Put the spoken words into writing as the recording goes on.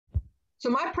So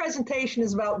my presentation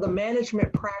is about the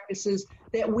management practices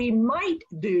that we might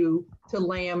do to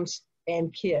lambs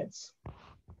and kids.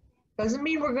 Doesn't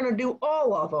mean we're going to do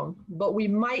all of them, but we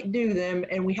might do them,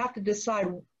 and we have to decide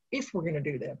if we're going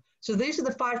to do them. So these are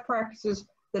the 5 practices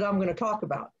that I'm going to talk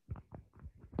about.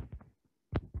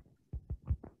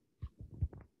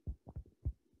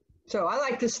 So I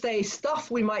like to say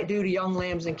stuff we might do to young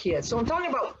lambs and kids. So I'm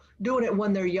talking about doing it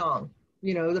when they're young,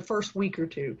 you know, the first week or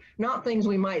 2, not things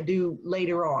we might do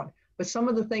later on, but some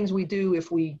of the things we do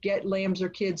if we get lambs or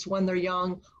kids when they're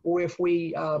young, or if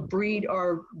we breed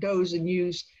our does and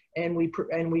ewes and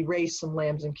we raise some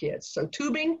lambs and kids. So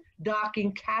tubing,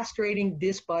 docking, castrating,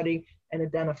 disbudding, and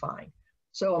identifying.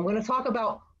 So I'm going to talk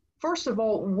about, first of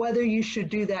all, whether you should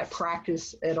do that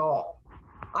practice at all.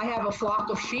 I have a flock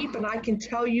of sheep, and I can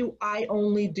tell you I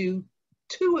only do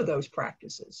 2 of those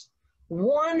practices.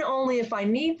 1 only if I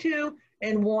need to,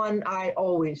 and 1 I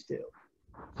always do.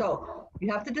 So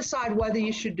you have to decide whether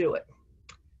you should do it.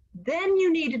 Then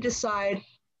you need to decide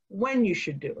when you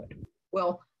should do it.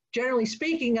 Well, generally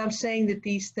speaking, I'm saying that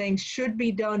these things should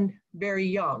be done very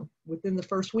young, within the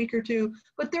first week or 2,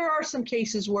 but there are some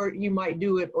cases where you might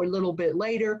do it a little bit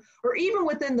later, or even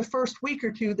within the first week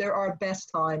or 2, there are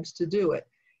best times to do it.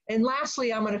 And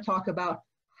lastly, I'm going to talk about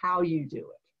how you do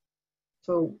it.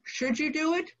 So should you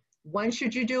do it? When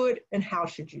should you do it? And how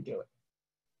should you do it?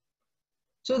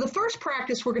 So the first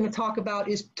practice we're going to talk about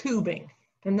is tubing.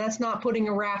 And that's not putting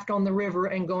a raft on the river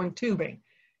and going tubing.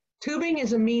 Tubing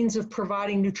is a means of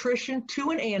providing nutrition to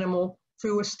an animal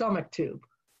through a stomach tube.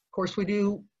 Of course, we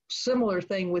do similar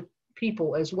thing with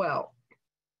people as well.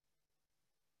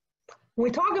 When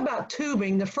we talk about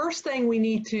tubing, the first thing we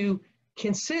need to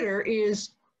consider is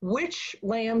which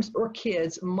lambs or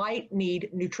kids might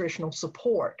need nutritional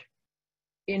support.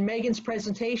 In Megan's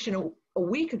presentation a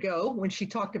week ago, when she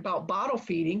talked about bottle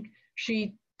feeding,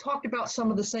 she talked about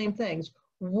some of the same things.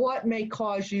 What may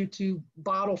cause you to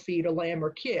bottle feed a lamb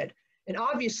or kid? And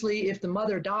obviously, if the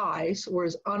mother dies or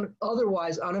is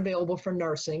otherwise unavailable for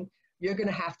nursing, you're going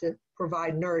to have to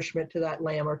provide nourishment to that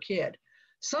lamb or kid.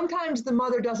 Sometimes the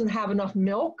mother doesn't have enough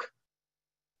milk.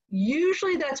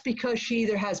 Usually that's because she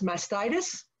either has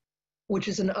mastitis, which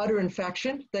is an udder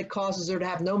infection that causes her to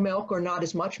have no milk or not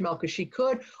as much milk as she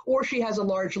could, or she has a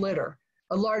large litter.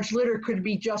 A large litter could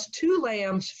be just 2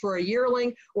 lambs for a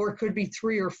yearling, or it could be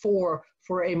 3 or 4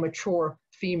 for a mature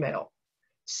female.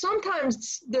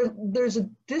 Sometimes there's a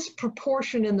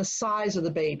disproportion in the size of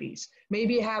the babies.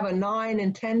 Maybe you have a 9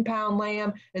 and 10 pound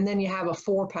lamb, and then you have a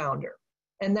 4-pounder.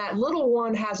 And that little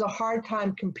one has a hard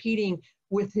time competing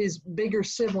with his bigger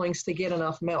siblings to get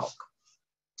enough milk.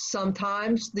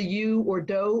 Sometimes the ewe or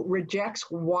doe rejects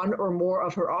 1 or more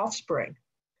of her offspring.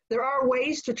 There are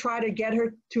ways to try to get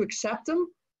her to accept them,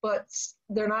 but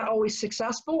they're not always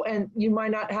successful, and you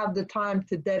might not have the time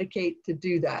to dedicate to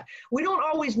do that. We don't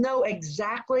always know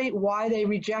exactly why they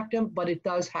reject them, but it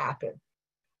does happen.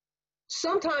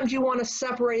 Sometimes you want to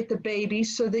separate the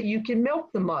babies so that you can milk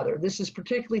the mother. This is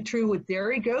particularly true with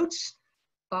dairy goats.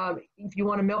 If you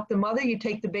want to milk the mother, you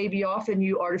take the baby off and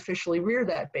you artificially rear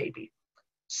that baby.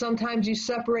 Sometimes you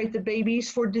separate the babies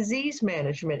for disease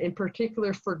management, in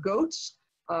particular for goats,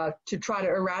 to try to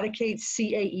eradicate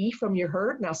CAE from your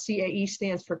herd. Now, CAE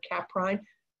stands for caprine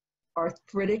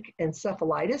arthritic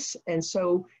encephalitis, and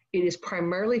so it is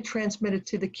primarily transmitted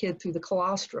to the kid through the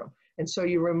colostrum. And so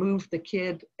you remove the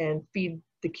kid and feed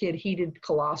the kid heated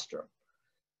colostrum.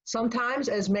 Sometimes,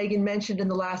 as Megan mentioned in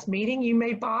the last meeting, you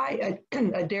may buy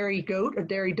a dairy goat or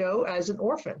dairy doe as an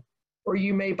orphan, or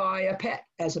you may buy a pet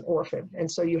as an orphan,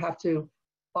 and so you have to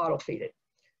bottle feed it.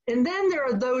 And then there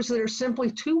are those that are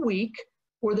simply too weak,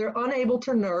 or they're unable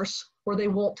to nurse, or they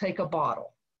won't take a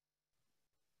bottle.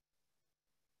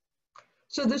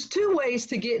 So there's 2 ways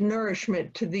to get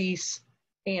nourishment to these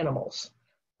animals.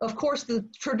 Of course, the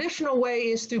traditional way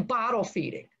is through bottle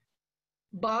feeding.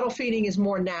 Bottle feeding is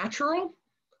more natural.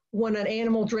 When an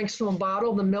animal drinks from a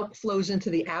bottle, the milk flows into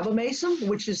the abomasum,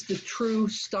 which is the true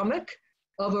stomach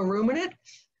of a ruminant.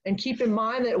 And keep in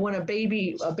mind that when a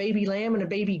baby lamb and a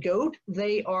baby goat,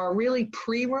 they are really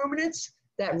pre-ruminants.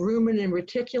 That ruminant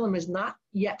reticulum is not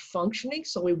yet functioning,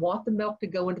 so we want the milk to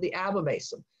go into the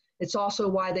abomasum. It's also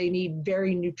why they need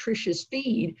very nutritious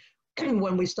feed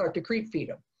when we start to creep feed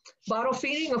them. Bottle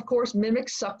feeding, of course,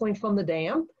 mimics suckling from the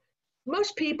dam.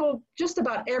 Most people, just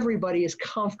about everybody, is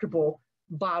comfortable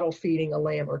bottle feeding a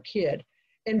lamb or kid.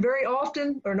 And very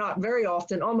often, or not very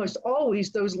often, almost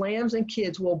always, those lambs and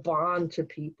kids will bond to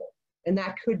people. And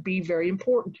that could be very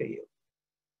important to you.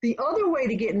 The other way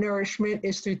to get nourishment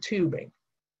is through tubing.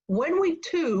 When we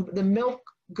tube, the milk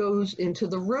goes into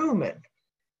the rumen.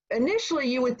 initially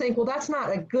you would think, well, that's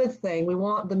not a good thing. We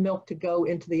want the milk to go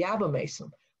into the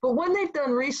abomasum. But when they've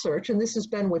done research, and this has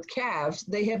been with calves,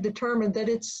 they have determined that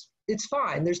it's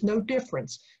fine. There's no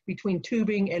difference between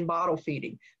tubing and bottle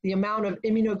feeding. The amount of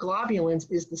immunoglobulins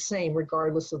is the same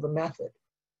regardless of the method.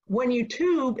 When you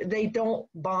tube, they don't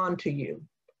bond to you.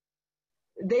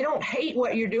 They don't hate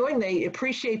what you're doing. They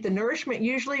appreciate the nourishment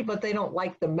usually, but they don't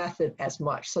like the method as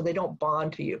much, so they don't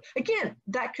bond to you. Again,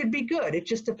 that could be good. It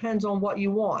just depends on what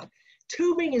you want.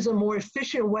 Tubing is a more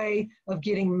efficient way of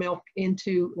getting milk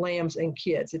into lambs and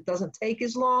kids. It doesn't take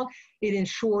as long. It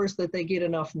ensures that they get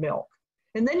enough milk.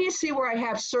 And then you see where I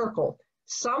have circled.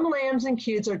 Some lambs and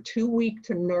kids are too weak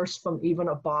to nurse from even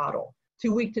a bottle.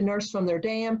 Too weak to nurse from their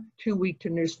dam, too weak to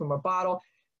nurse from a bottle.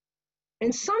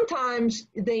 And sometimes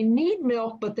they need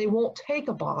milk, but they won't take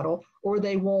a bottle or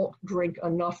they won't drink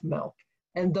enough milk.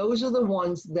 And those are the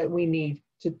ones that we need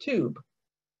to tube.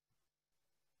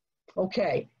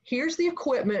 Okay, here's the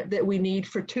equipment that we need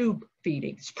for tube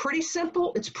feeding. It's pretty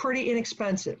simple, it's pretty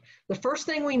inexpensive. The first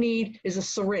thing we need is a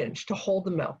syringe to hold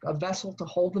the milk, a vessel to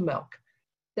hold the milk.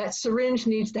 That syringe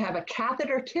needs to have a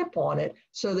catheter tip on it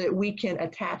so that we can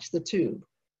attach the tube.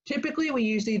 Typically, we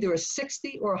use either a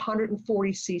 60 or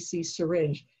 140 cc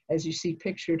syringe, as you see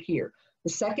pictured here.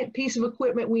 The second piece of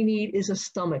equipment we need is a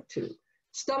stomach tube.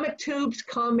 Stomach tubes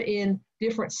come in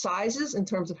different sizes in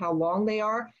terms of how long they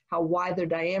are, how wide their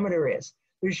diameter is.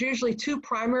 There's usually two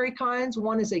primary kinds.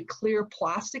 One is a clear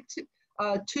plastic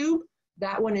tube.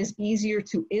 That one is easier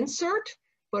to insert,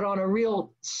 but on a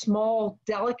real small,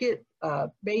 delicate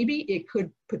baby, it could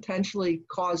potentially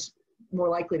more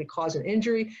likely to cause an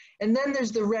injury. And then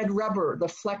there's the red rubber, the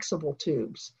flexible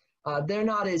tubes. They're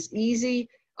not as easy,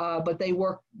 but they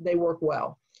work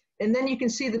well. And then you can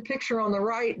see the picture on the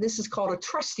right. This is called a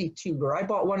trusty tuber. I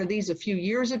bought one of these a few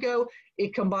years ago.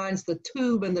 It combines the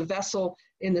tube and the vessel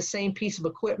in the same piece of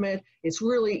equipment. It's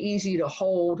really easy to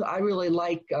hold. I really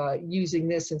like using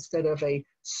this instead of a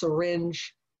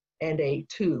syringe and a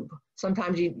tube.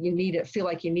 Sometimes you feel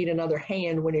like you need another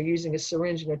hand when you're using a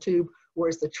syringe and a tube,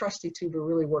 whereas the trusty tuber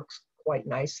really works quite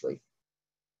nicely.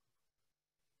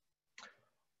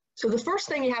 So the first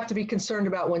thing you have to be concerned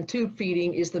about when tube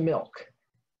feeding is the milk.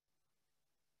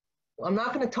 I'm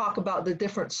not going to talk about the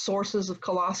different sources of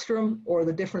colostrum or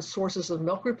the different sources of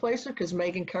milk replacer because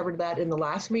Megan covered that in the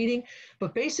last meeting.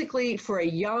 But basically for a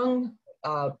young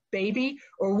baby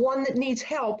or one that needs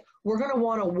help, we're going to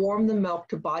want to warm the milk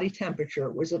to body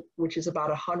temperature, which is about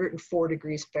 104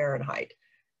 degrees Fahrenheit.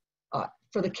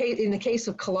 In the case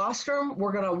of colostrum,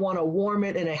 we're going to want to warm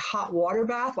it in a hot water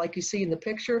bath like you see in the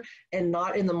picture and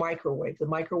not in the microwave. The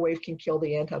microwave can kill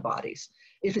the antibodies.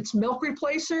 If it's milk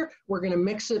replacer, we're going to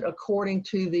mix it according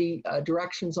to the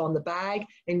directions on the bag,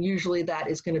 and usually that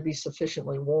is going to be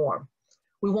sufficiently warm.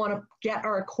 We want to get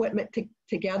our equipment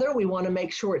together. We want to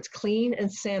make sure it's clean and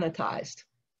sanitized.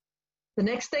 The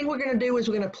next thing we're going to do is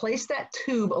we're going to place that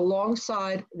tube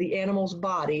alongside the animal's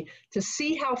body to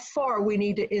see how far we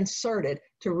need to insert it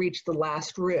to reach the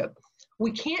last rib.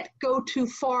 We can't go too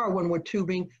far when we're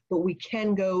tubing, but we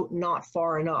can go not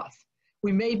far enough.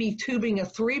 We may be tubing a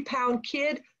 3-pound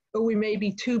kid, or we may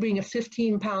be tubing a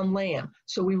 15-pound lamb.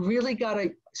 So we really got to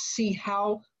see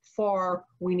how far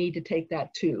we need to take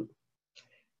that tube.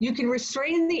 You can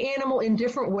restrain the animal in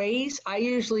different ways. I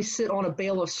usually sit on a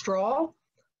bale of straw.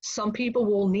 Some people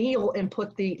will kneel and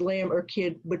put the lamb or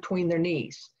kid between their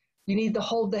knees. You need to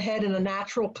hold the head in a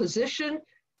natural position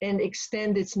and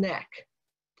extend its neck.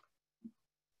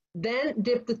 Then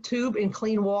dip the tube in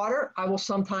clean water. I will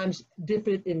sometimes dip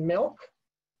it in milk.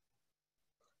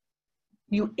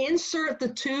 You insert the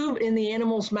tube in the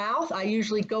animal's mouth. I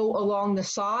usually go along the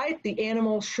side. The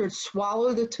animal should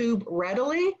swallow the tube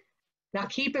readily. Now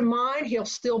keep in mind, he'll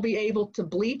still be able to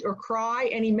bleat or cry,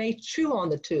 and he may chew on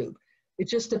the tube. It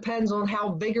just depends on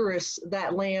how vigorous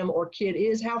that lamb or kid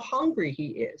is, how hungry he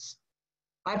is.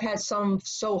 I've had some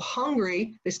so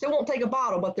hungry, they still won't take a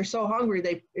bottle, but they're so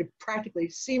hungry, it practically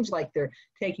seems like they're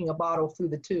taking a bottle through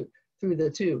the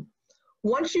tube.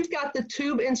 Once you've got the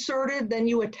tube inserted, then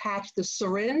you attach the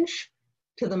syringe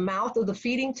to the mouth of the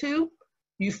feeding tube.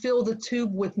 You fill the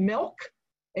tube with milk,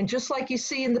 and just like you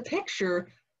see in the picture,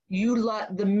 you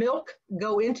let the milk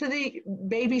go into the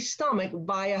baby's stomach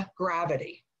via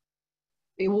gravity.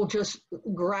 It will just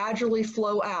gradually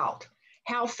flow out.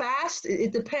 How fast?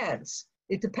 It depends.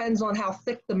 It depends on how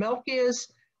thick the milk is.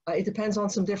 It depends on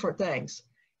some different things.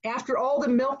 After all the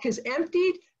milk is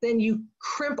emptied, then you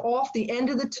crimp off the end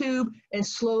of the tube and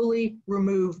slowly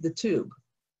remove the tube.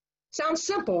 Sounds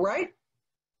simple, right?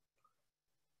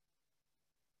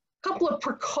 A couple of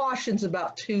precautions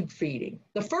about tube feeding.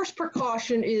 The first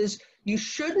precaution is You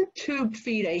shouldn't tube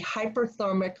feed a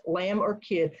hyperthermic lamb or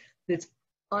kid that's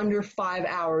under 5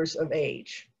 hours of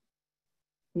age.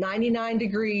 99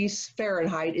 degrees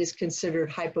Fahrenheit is considered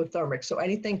hypothermic, so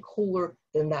anything cooler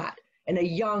than that. And a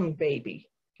young baby,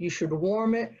 you should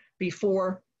warm it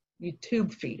before you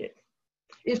tube feed it.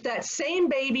 If that same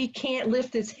baby can't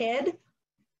lift its head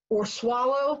or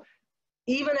swallow,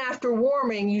 even after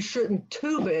warming, you shouldn't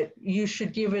tube it. You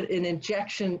should give it an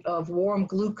injection of warm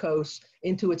glucose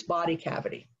into its body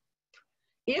cavity.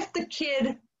 If the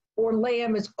kid or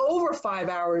lamb is over 5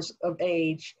 hours of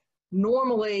age,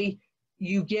 normally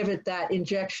you give it that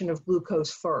injection of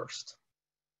glucose first.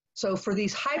 So for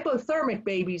these hypothermic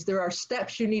babies, there are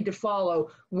steps you need to follow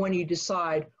when you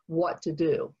decide what to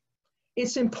do.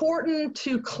 It's important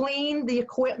to clean the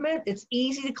equipment. It's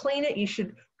easy to clean it. You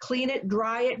should clean it,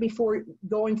 dry it before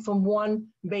going from one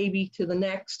baby to the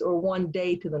next or one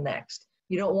day to the next.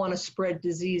 You don't want to spread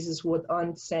diseases with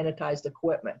unsanitized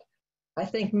equipment. I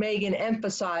think Megan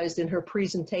emphasized in her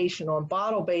presentation on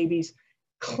bottle babies,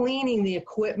 cleaning the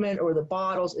equipment or the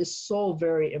bottles is so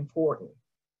very important.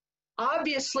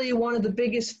 Obviously, one of the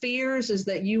biggest fears is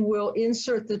that you will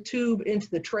insert the tube into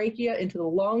the trachea, into the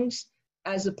lungs,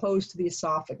 as opposed to the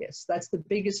esophagus. That's the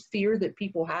biggest fear that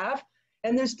people have.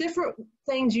 And there's different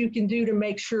things you can do to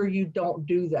make sure you don't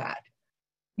do that.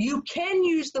 You can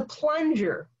use the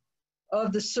plunger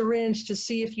of the syringe to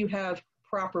see if you have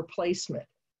proper placement.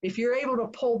 If you're able to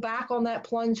pull back on that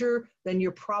plunger, then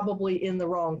you're probably in the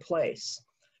wrong place.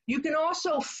 You can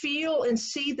also feel and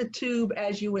see the tube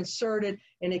as you insert it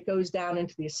and it goes down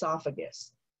into the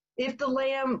esophagus. If the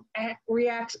lamb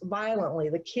reacts violently,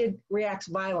 the kid reacts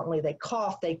violently, they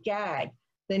cough, they gag,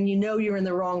 then you know you're in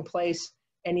the wrong place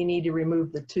and you need to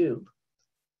remove the tube.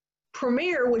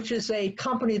 Premier, which is a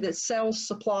company that sells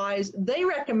supplies, they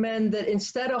recommend that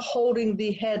instead of holding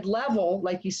the head level,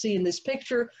 like you see in this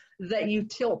picture, that you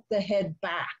tilt the head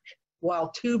back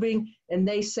while tubing, and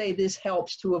they say this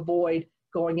helps to avoid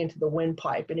going into the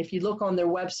windpipe. And if you look on their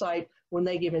website, when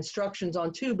they give instructions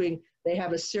on tubing, they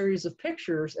have a series of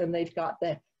pictures and they've got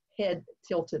the head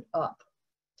tilted up.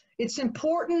 It's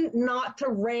important not to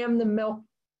ram the milk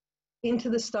into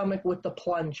the stomach with the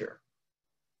plunger.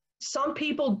 Some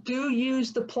people do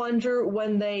use the plunger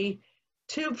when they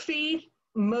tube feed.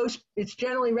 It's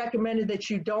generally recommended that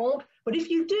you don't, but if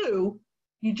you do,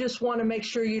 you just want to make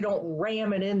sure you don't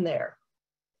ram it in there.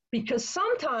 Because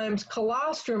sometimes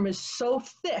colostrum is so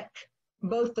thick,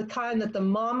 both the kind that the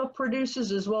mama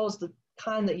produces as well as the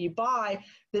kind that you buy,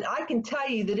 that I can tell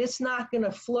you that it's not going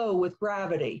to flow with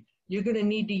gravity. You're going to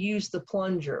need to use the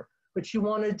plunger, but you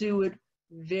want to do it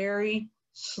very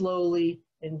slowly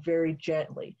and very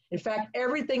gently. In fact,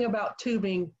 everything about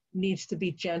tubing needs to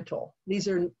be gentle. These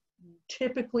are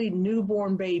typically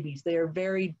newborn babies. They are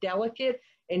very delicate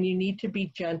and you need to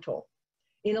be gentle.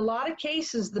 In a lot of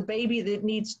cases, the baby that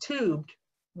needs tubed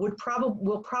will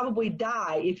probably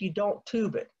die if you don't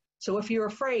tube it. So if you're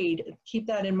afraid, keep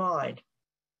that in mind.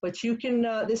 But you can,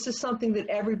 this is something that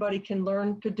everybody can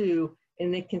learn to do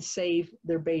and it can save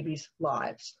their babies'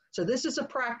 lives. So this is a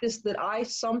practice that I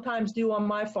sometimes do on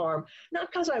my farm,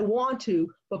 not because I want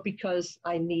to, but because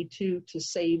I need to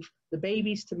save the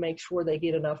babies, to make sure they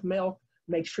get enough milk,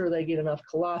 make sure they get enough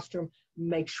colostrum,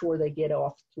 make sure they get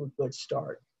off to a good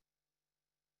start.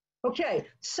 Okay,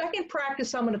 second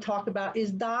practice I'm going to talk about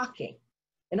is docking.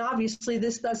 And obviously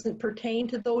this doesn't pertain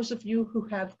to those of you who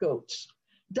have goats.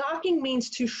 Docking means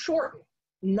to shorten,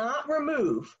 not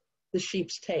remove, the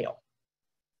sheep's tail.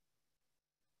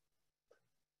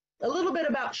 A little bit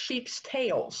about sheep's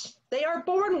tails. They are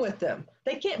born with them.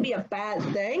 They can't be a bad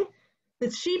thing.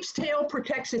 The sheep's tail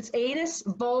protects its anus,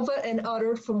 vulva, and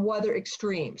udder from weather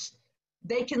extremes.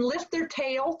 They can lift their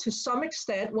tail to some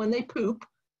extent when they poop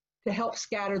to help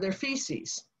scatter their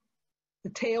feces. The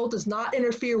tail does not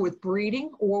interfere with breeding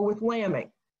or with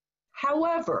lambing.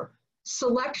 However,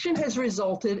 selection has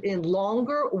resulted in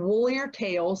longer, woollier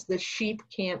tails that sheep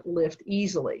can't lift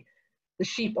easily. The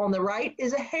sheep on the right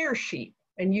is a hair sheep,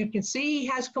 and you can see he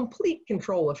has complete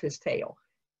control of his tail.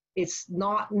 It's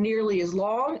not nearly as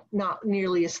long, not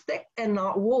nearly as thick, and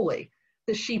not woolly.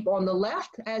 The sheep on the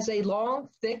left has a long,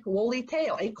 thick, woolly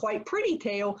tail, a quite pretty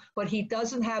tail, but he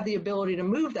doesn't have the ability to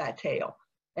move that tail.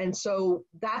 And so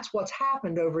that's what's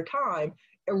happened over time.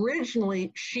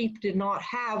 Originally, sheep did not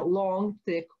have long,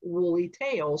 thick, woolly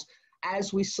tails.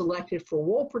 As we selected for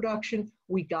wool production,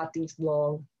 we got these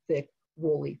long, thick,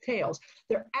 woolly tails.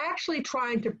 They're actually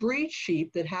trying to breed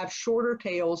sheep that have shorter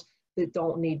tails that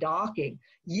don't need docking.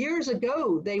 Years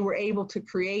ago, they were able to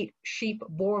create sheep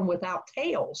born without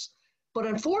tails. But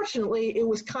unfortunately, it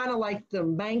was kind of like the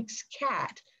Manx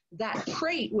cat. that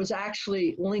trait was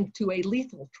actually linked to a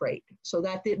lethal trait, so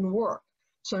that didn't work.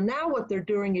 So now what they're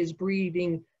doing is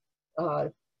breeding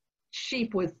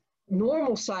sheep with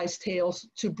normal sized tails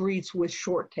to breeds with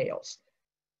short tails.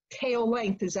 Tail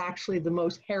length is actually the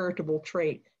most heritable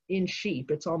trait in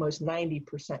sheep. It's almost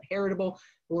 90% heritable.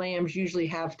 Lambs usually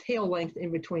have tail length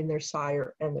in between their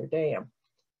sire and their dam.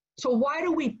 So why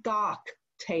do we dock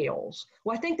tails?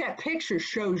 Well, I think that picture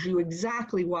shows you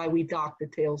exactly why we dock the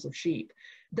tails of sheep.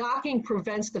 Docking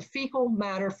prevents the fecal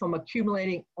matter from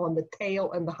accumulating on the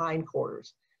tail and the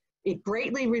hindquarters. It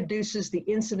greatly reduces the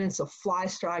incidence of fly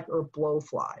strike or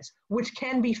blowflies, which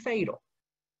can be fatal.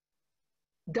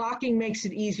 Docking makes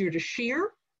it easier to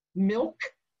shear, milk,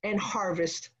 and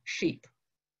harvest sheep.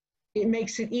 It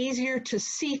makes it easier to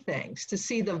see things, to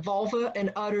see the vulva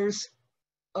and udders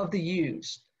of the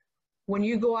ewes. When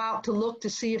you go out to look to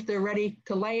see if they're ready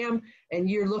to lamb and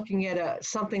you're looking at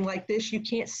something like this, you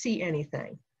can't see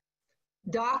anything.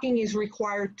 Docking is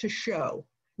required to show.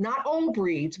 Not all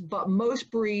breeds, but most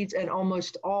breeds and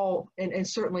almost all, and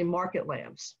certainly market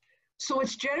lambs. So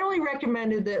it's generally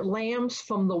recommended that lambs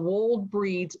from the wooled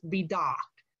breeds be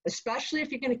docked, especially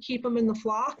if you're going to keep them in the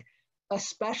flock,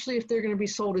 especially if they're going to be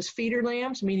sold as feeder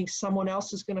lambs, meaning someone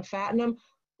else is going to fatten them,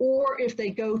 or if they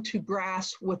go to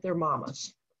grass with their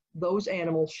mamas. Those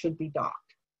animals should be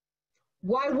docked.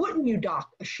 Why wouldn't you dock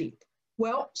a sheep?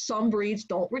 Well, some breeds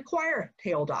don't require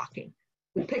tail docking.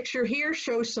 The picture here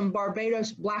shows some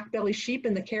Barbados black belly sheep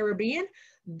in the Caribbean.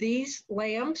 These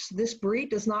lambs, this breed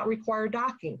does not require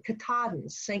docking.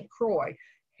 Katahdins, St. Croix,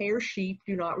 hair sheep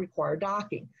do not require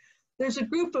docking. There's a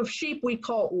group of sheep we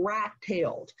call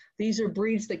rat-tailed. These are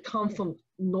breeds that come from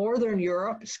Northern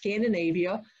Europe,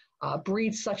 Scandinavia,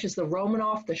 breeds such as the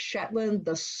Romanoff, the Shetland,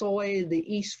 the Soy, the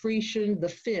East Frisian, the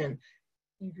Finn.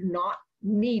 You do not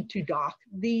need to dock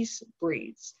these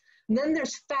breeds. And then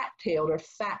there's fat-tailed or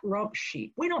fat rump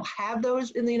sheep. We don't have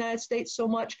those in the United States so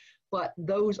much, but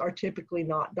those are typically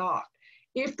not docked.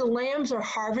 If the lambs are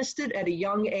harvested at a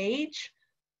young age,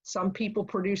 some people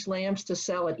produce lambs to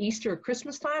sell at Easter or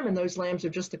Christmas time, and those lambs are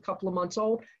just a couple of months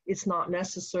old, it's not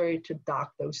necessary to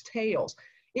dock those tails.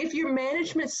 If your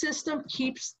management system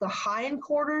keeps the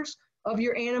hindquarters of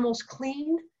your animals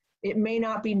clean, it may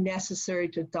not be necessary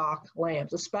to dock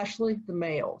lambs, especially the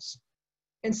males.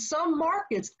 And some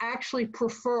markets actually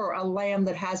prefer a lamb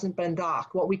that hasn't been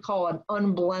docked, what we call an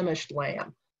unblemished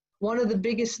lamb. One of the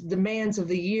biggest demands of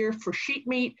the year for sheep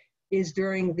meat is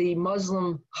during the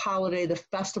Muslim holiday, the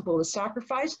festival of the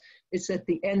sacrifice. It's at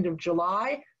the end of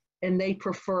July, and they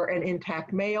prefer an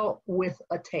intact male with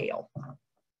a tail.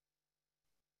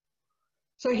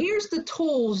 So here's the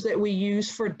tools that we use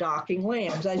for docking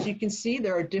lambs. As you can see,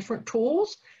 there are different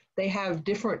tools. They have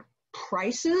different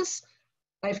prices.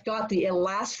 I've got the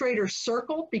elastrator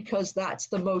circle because that's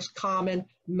the most common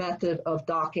method of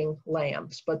docking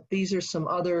lambs, but these are some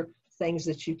other things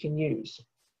that you can use.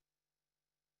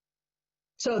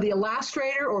 So the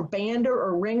elastrator or bander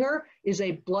or ringer is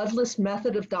a bloodless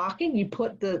method of docking. You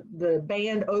put the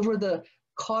band over the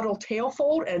caudal tail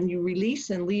fold and you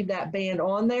release and leave that band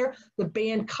on there. The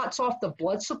band cuts off the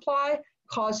blood supply,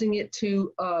 causing it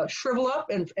to shrivel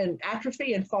up and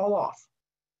atrophy and fall off.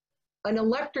 An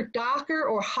electric docker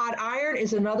or hot iron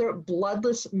is another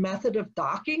bloodless method of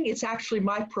docking. It's actually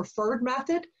my preferred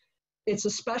method. It's a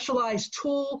specialized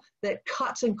tool that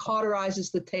cuts and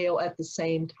cauterizes the tail at the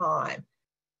same time.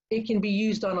 It can be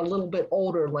used on a little bit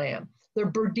older lamb. The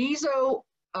Burdizo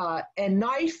and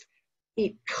knife,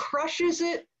 it crushes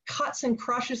it, cuts and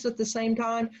crushes at the same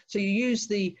time. So you use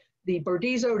the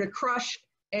Burdizo to crush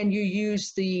and you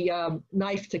use the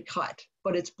knife to cut,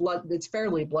 but it's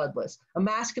fairly bloodless.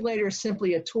 Emasculator is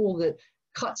simply a tool that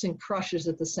cuts and crushes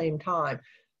at the same time.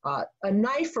 A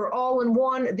knife or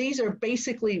all-in-one, these are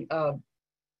basically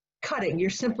cutting. You're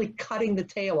simply cutting the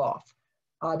tail off.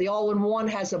 The all-in-one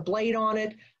has a blade on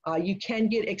it. You can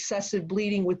get excessive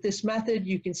bleeding with this method.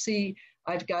 You can see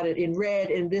I've got it in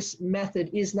red, and this method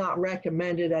is not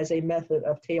recommended as a method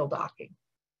of tail docking.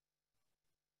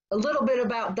 A little bit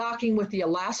about docking with the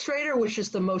elastrator, which is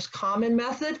the most common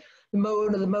method.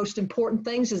 One of the most important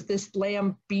things is this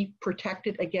lamb be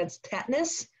protected against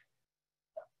tetanus.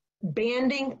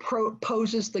 Banding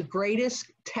poses the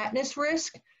greatest tetanus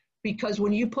risk because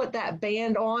when you put that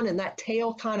band on and that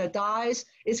tail kind of dies,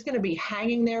 it's going to be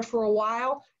hanging there for a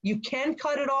while. You can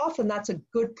cut it off, and that's a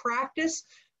good practice,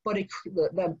 but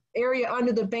the area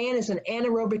under the band is an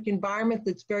anaerobic environment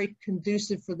that's very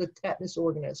conducive for the tetanus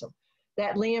organism.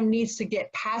 That lamb needs to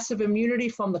get passive immunity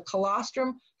from the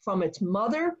colostrum from its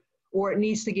mother, or it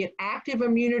needs to get active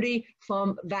immunity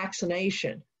from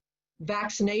vaccination.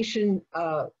 Vaccination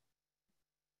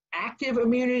active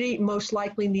immunity most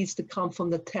likely needs to come from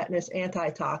the tetanus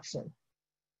antitoxin.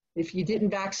 If you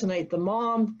didn't vaccinate the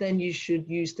mom, then you should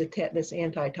use the tetanus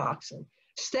antitoxin.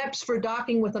 Steps for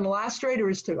docking with an elastrator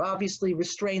is to obviously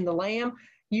restrain the lamb.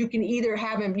 You can either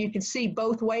have him, you can see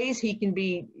both ways.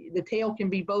 The tail can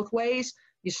be both ways.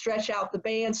 You stretch out the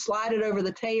band, slide it over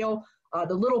the tail.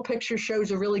 The little picture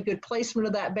shows a really good placement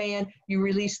of that band. You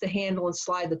release the handle and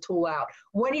slide the tool out.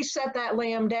 When you set that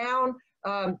lamb down,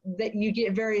 that you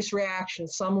get various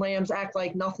reactions. Some lambs act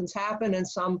like nothing's happened, and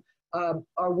some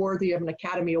are worthy of an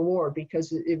Academy Award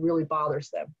because it really bothers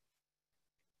them.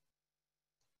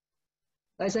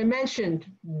 As I mentioned,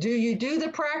 do you do the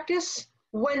practice?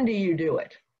 When do you do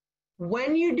it?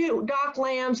 When you do dock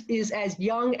lambs is as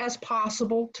young as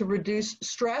possible to reduce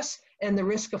stress and the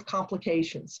risk of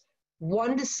complications.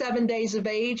 1 to 7 days of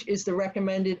age is the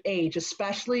recommended age,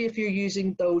 especially if you're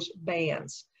using those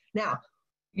bands. Now,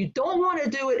 you don't want to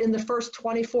do it in the first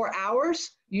 24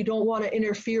 hours. You don't want to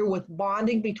interfere with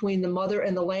bonding between the mother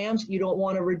and the lambs. You don't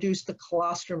want to reduce the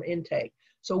colostrum intake.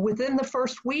 So within the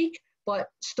first week, but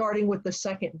starting with the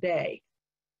second day.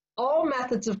 All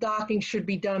methods of docking should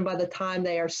be done by the time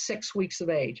they are 6 weeks of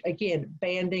age. Again,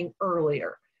 banding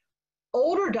earlier.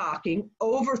 Older docking,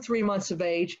 over 3 months of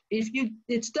age, if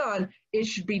it's done, it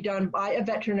should be done by a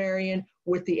veterinarian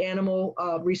with the animal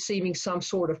receiving some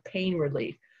sort of pain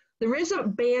relief. There is a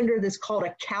bander that's called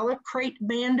a castrating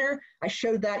bander. I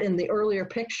showed that in the earlier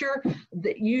picture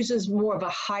that uses more of a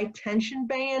high tension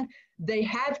band. They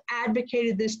have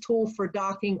advocated this tool for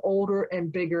docking older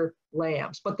and bigger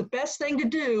lambs. But the best thing to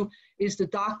do is to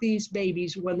dock these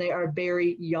babies when they are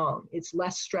very young. It's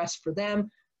less stress for them,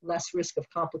 less risk of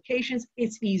complications.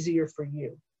 It's easier for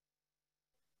you.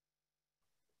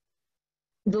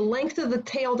 The length of the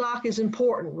tail dock is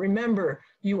important. Remember,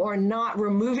 you are not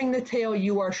removing the tail,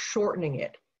 you are shortening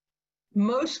it.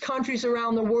 Most countries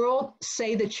around the world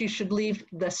say that you should leave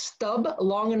the stub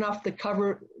long enough to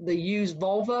cover the ewe's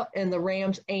vulva and the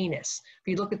ram's anus.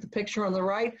 If you look at the picture on the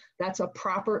right, that's a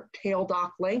proper tail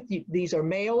dock length. These are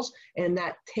males, and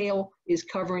that tail is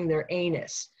covering their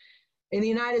anus. In the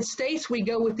United States, we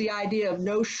go with the idea of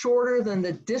no shorter than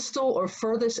the distal or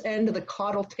furthest end of the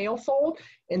caudal tail fold.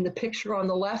 In the picture on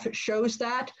the left, it shows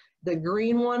that. The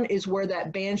green one is where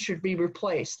that band should be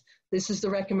replaced. This is the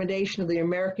recommendation of the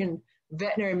American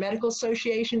Veterinary Medical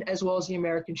Association as well as the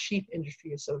American Sheep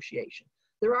Industry Association.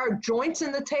 There are joints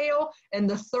in the tail, and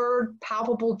the third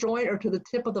palpable joint or to the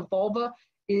tip of the vulva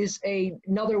is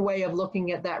another way of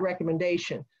looking at that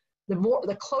recommendation.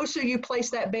 The closer you place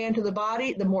that band to the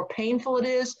body, the more painful it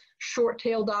is. Short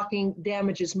tail docking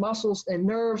damages muscles and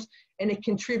nerves, and it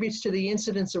contributes to the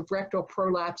incidence of rectal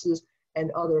prolapses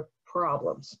and other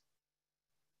problems.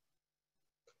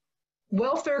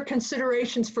 Welfare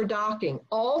considerations for docking.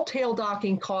 All tail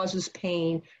docking causes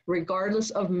pain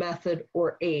regardless of method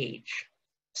or age.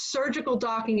 Surgical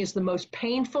docking is the most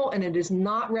painful, and it is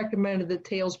not recommended that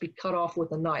tails be cut off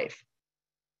with a knife.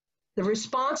 The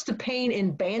response to pain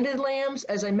in banded lambs,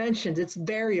 as I mentioned, it's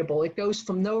variable. It goes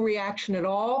from no reaction at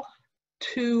all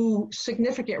to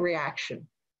significant reaction.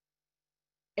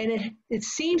 And it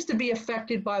seems to be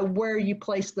affected by where you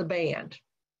place the band.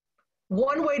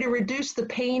 One way to reduce the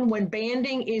pain when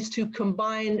banding is to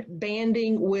combine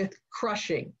banding with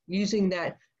crushing, using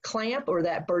that clamp or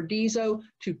that Burdizzo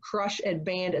to crush and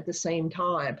band at the same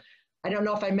time. I don't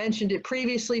know if I mentioned it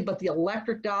previously, but the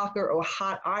electric docker or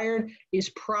hot iron is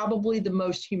probably the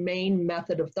most humane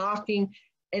method of docking.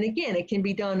 And again, it can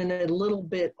be done in a little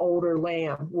bit older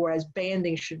lamb, whereas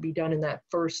banding should be done in that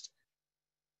first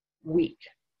week.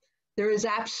 There is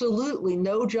absolutely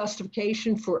no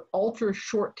justification for ultra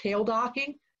short tail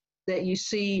docking that you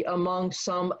see among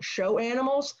some show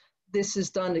animals. This is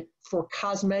done for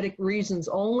cosmetic reasons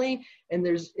only, and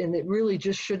it really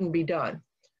just shouldn't be done.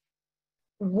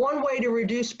 One way to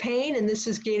reduce pain, and this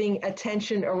is getting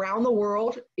attention around the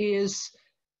world, is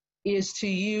to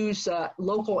use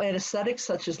local anesthetics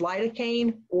such as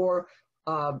lidocaine or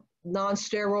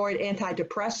non-steroid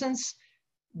antidepressants.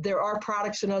 There are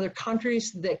products in other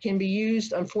countries that can be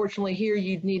used. Unfortunately, here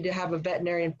you'd need to have a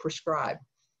veterinarian prescribe.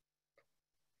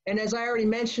 And as I already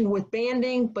mentioned with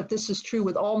banding, but this is true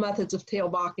with all methods of tail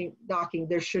docking,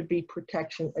 there should be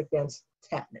protection against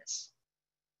tetanus.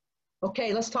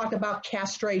 Okay, let's talk about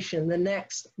castration, the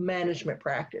next management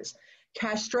practice.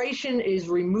 Castration is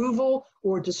removal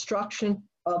or destruction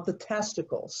of the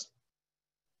testicles.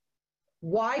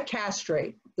 Why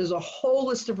castrate? There's a whole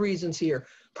list of reasons here,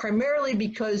 primarily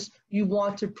because you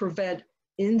want to prevent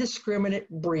indiscriminate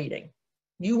breeding.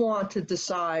 You want to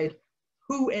decide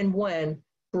who and when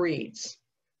breeds.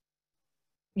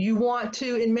 You want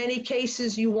to, in many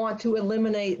cases, you want to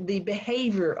eliminate the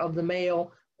behavior of the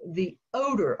male, the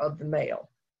odor of the male.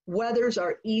 Wethers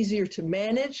are easier to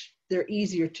manage. They're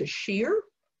easier to shear.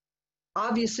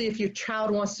 Obviously, if your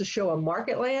child wants to show a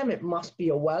market lamb, it must be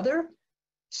a wether.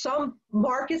 Some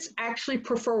markets actually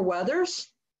prefer wethers.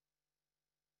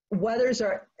 Wethers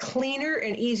are cleaner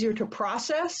and easier to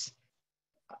process.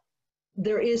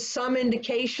 There is some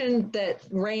indication that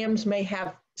rams may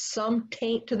have some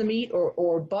taint to the meat,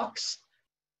 or bucks.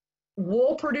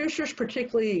 Wool producers,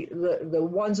 particularly the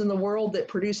ones in the world that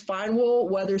produce fine wool,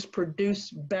 wethers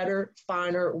produce better,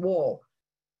 finer wool.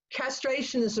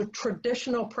 Castration is a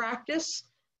traditional practice,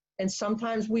 and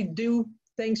sometimes we do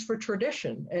things for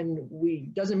tradition, and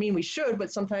doesn't mean we should,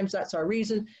 but sometimes that's our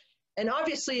reason. And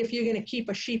obviously, if you're going to keep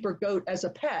a sheep or goat as a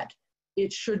pet,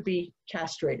 it should be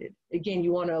castrated. Again,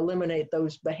 you want to eliminate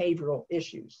those behavioral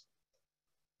issues.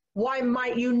 Why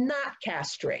might you not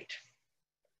castrate?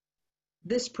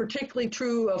 This particularly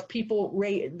true of people,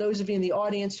 those of you in the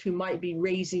audience who might be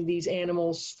raising these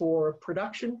animals for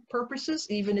production purposes,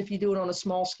 even if you do it on a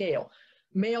small scale.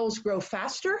 Males grow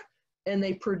faster and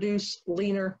they produce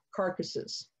leaner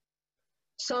carcasses.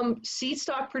 Some seed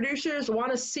stock producers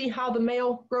want to see how the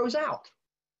male grows out.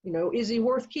 You know, is he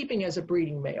worth keeping as a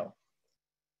breeding male?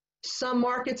 Some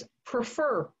markets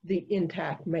prefer the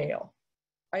intact male.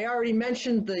 I already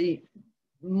mentioned the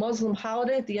Muslim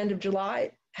holiday at the end of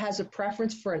July has a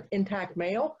preference for an intact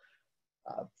male.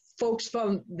 Folks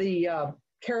from the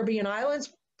Caribbean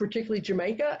islands, particularly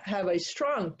Jamaica, have a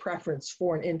strong preference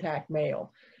for an intact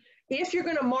male. If you're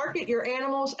going to market your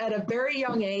animals at a very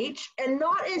young age, and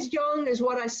not as young as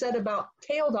what I said about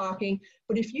tail docking,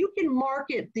 but if you can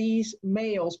market these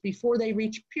males before they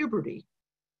reach puberty,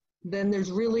 then there's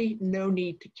really no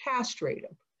need to castrate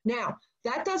them. Now,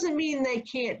 that doesn't mean they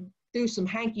can't do some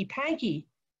hanky-panky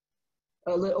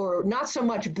or not so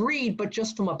much breed, but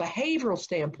just from a behavioral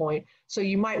standpoint. So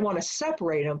you might want to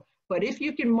separate them. But if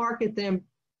you can market them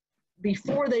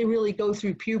before they really go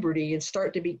through puberty and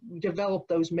start to develop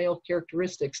those male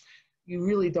characteristics, you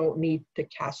really don't need to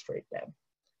castrate them.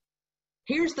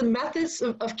 Here's the methods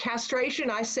of castration.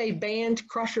 I say band,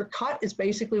 crush, or cut is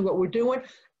basically what we're doing.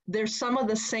 There's some of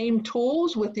the same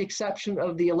tools with the exception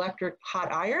of the electric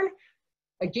hot iron.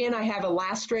 Again, I have a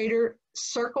lastrator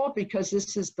circled because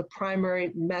this is the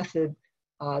primary method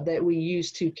that we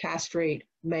use to castrate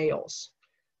males.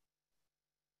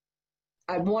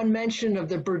 I have one mention of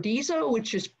the Burdizo,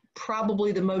 which is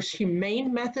probably the most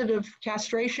humane method of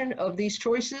castration of these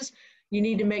choices. You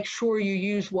need to make sure you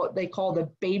use what they call the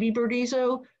baby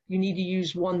Burdizo. You need to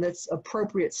use one that's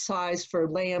appropriate size for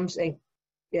lambs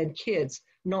and kids,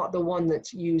 not the one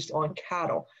that's used on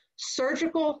cattle.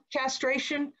 Surgical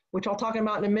castration, which I'll talk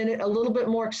about in a minute, a little bit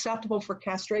more acceptable for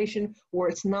castration, where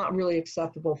it's not really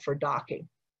acceptable for docking.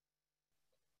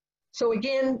 So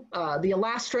again, the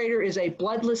elastrator is a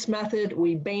bloodless method.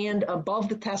 We band above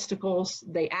the testicles,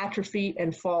 they atrophy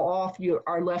and fall off. You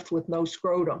are left with no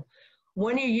scrotum.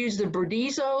 When you use the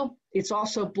Burdizo, it's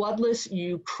also bloodless.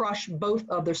 You crush both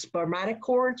of the spermatic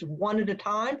cords one at a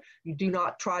time. You do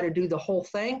not try to do the whole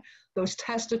thing. Those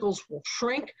testicles will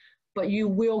shrink, but you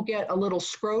will get a little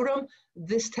scrotum.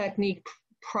 This technique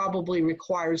probably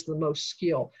requires the most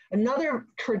skill. Another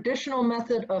traditional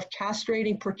method of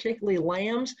castrating, particularly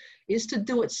lambs, is to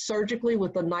do it surgically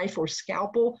with a knife or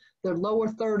scalpel. The lower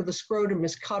third of the scrotum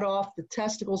is cut off, the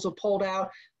testicles are pulled out,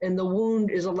 and the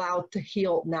wound is allowed to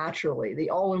heal naturally.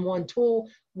 The all-in-one tool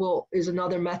is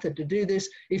another method to do this.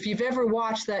 If you've ever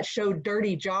watched that show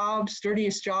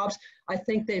Dirtiest Jobs, I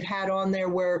think they've had on there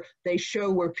where they show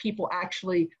where people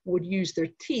actually would use their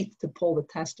teeth to pull the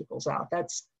testicles out.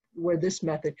 That's where this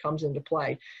method comes into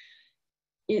play.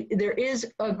 There is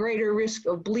a greater risk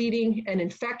of bleeding and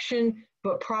infection,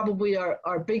 but probably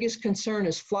our biggest concern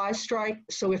is fly strike.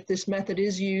 So if this method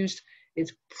is used,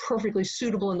 it's perfectly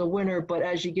suitable in the winter, but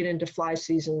as you get into fly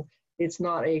season, it's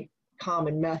not a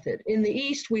common method. In the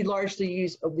East, we largely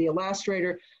use the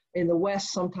elastrator. In the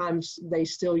West, sometimes they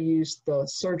still use the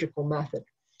surgical method.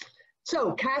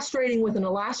 So castrating with an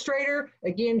elastrator,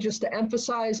 again, just to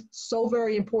emphasize, so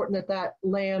very important that that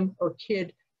lamb or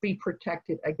kid be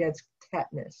protected against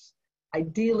tetanus.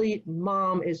 Ideally,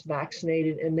 mom is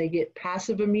vaccinated and they get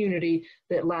passive immunity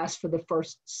that lasts for the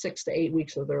first 6 to 8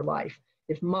 weeks of their life.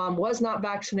 If mom was not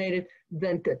vaccinated,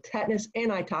 then the tetanus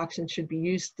antitoxin should be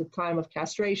used at the time of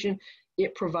castration.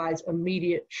 It provides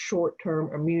immediate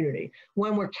short-term immunity.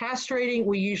 When we're castrating,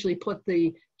 we usually put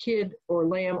the kid or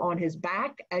lamb on his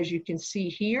back, as you can see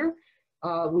here.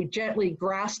 We gently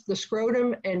grasp the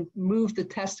scrotum and move the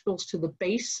testicles to the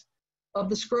base of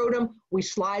the scrotum. We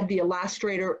slide the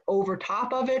elastrator over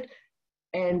top of it.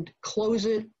 and close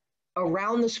it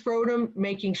around the scrotum,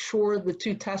 making sure the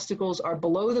two testicles are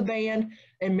below the band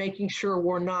and making sure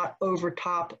we're not over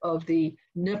top of the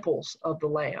nipples of the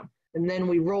lamb. And then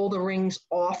we roll the rings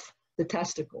off the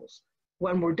testicles.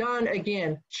 When we're done,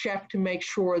 again, check to make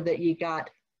sure that you got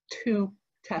 2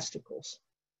 testicles.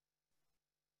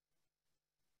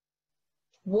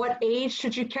 What age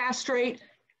should you castrate?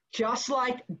 Just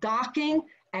like docking,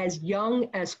 as young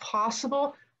as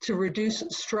possible to reduce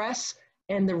stress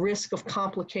and the risk of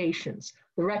complications.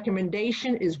 The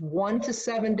recommendation is 1 to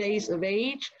 7 days of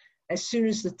age. As soon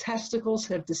as the testicles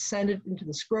have descended into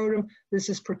the scrotum, this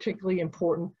is particularly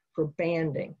important for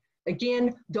banding.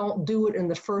 Again, don't do it in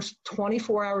the first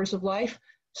 24 hours of life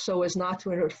so as not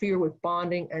to interfere with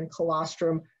bonding and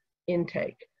colostrum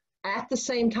intake. At the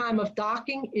same time of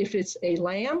docking, if it's a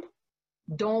lamb,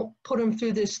 don't put them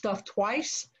through this stuff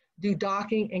twice. Do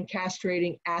docking and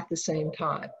castrating at the same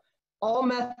time. All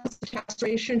methods of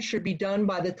castration should be done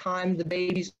by the time the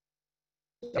baby's,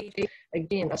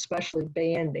 again, especially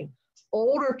banding.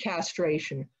 Older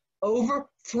castration, over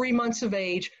 3 months of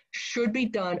age, should be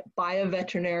done by a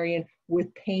veterinarian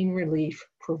with pain relief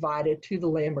provided to the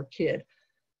lamb or kid.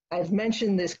 I've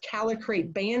mentioned this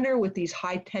calicrate bander with these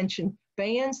high tension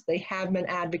bands. They have been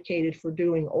advocated for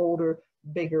doing older,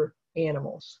 bigger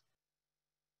animals.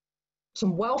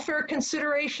 Some welfare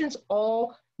considerations: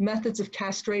 all methods of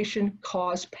castration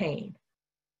cause pain,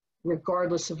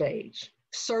 regardless of age.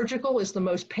 Surgical is the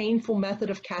most painful method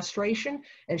of castration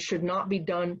and should not be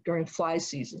done during fly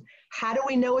season. How do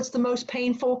we know it's the most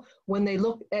painful? When they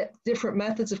look at different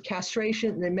methods of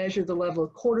castration, they measure the level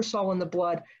of cortisol in the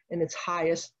blood, and it's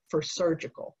highest for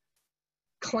surgical.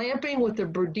 Clamping with the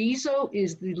Burdizo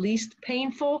is the least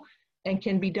painful and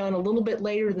can be done a little bit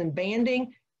later than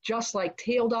banding. Just like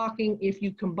tail docking, if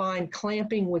you combine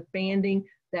clamping with banding,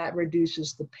 that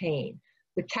reduces the pain.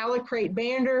 The calicrate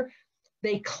bander,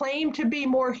 they claim to be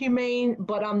more humane,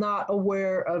 but I'm not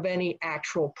aware of any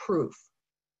actual proof.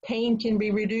 Pain can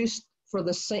be reduced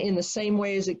in the same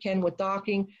way as it can with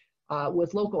docking,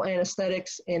 with local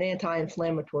anesthetics and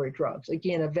anti-inflammatory drugs.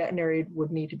 Again, a veterinarian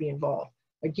would need to be involved.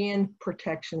 Again,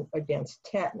 protection against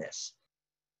tetanus.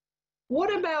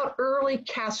 What about early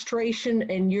castration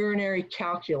and urinary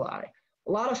calculi?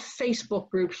 A lot of Facebook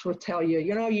groups will tell you,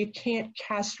 you know, you can't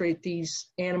castrate these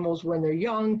animals when they're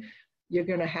young. You're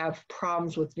going to have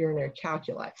problems with urinary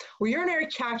calculi. Well, urinary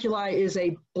calculi is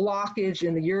a blockage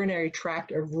in the urinary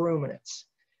tract of ruminants.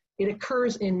 It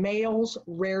occurs in males,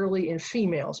 rarely in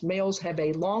females. Males have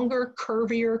a longer,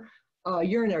 curvier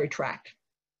urinary tract.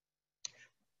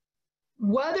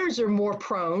 Wethers are more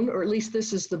prone, or at least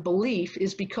this is the belief,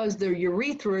 is because their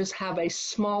urethras have a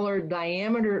smaller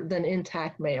diameter than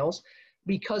intact males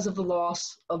because of the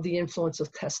loss of the influence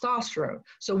of testosterone.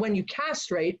 So when you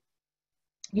castrate,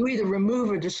 you either remove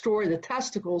or destroy the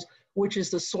testicles, which is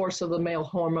the source of the male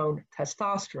hormone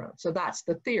testosterone. So that's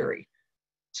the theory.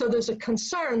 So there's a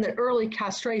concern that early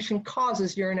castration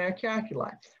causes urinary calculi.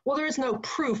 Well, there is no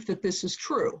proof that this is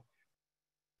true,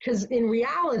 because in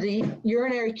reality,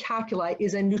 urinary calculi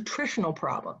is a nutritional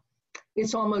problem.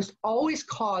 It's almost always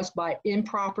caused by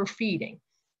improper feeding,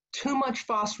 too much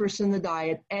phosphorus in the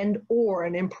diet, and or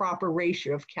an improper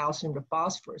ratio of calcium to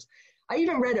phosphorus. I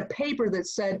even read a paper that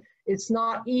said it's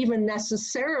not even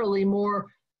necessarily more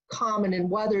common in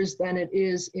wethers than it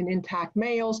is in intact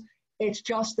males. It's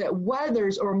just that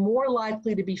wethers are more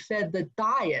likely to be fed the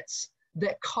diets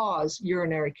that cause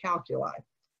urinary calculi.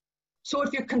 So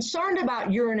if you're concerned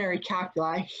about urinary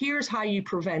calculi, here's how you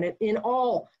prevent it in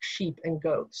all sheep and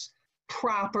goats.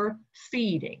 Proper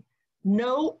feeding.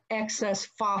 No excess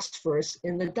phosphorus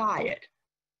in the diet.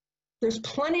 There's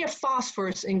plenty of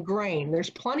phosphorus in grain.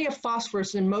 There's plenty of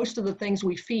phosphorus in most of the things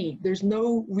we feed. There's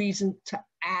no reason to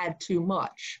add too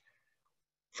much.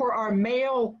 For our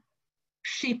male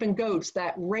sheep and goats,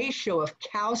 that ratio of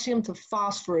calcium to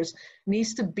phosphorus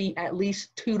needs to be at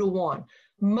least 2 to 1.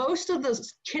 Most of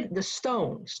the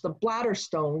stones, the bladder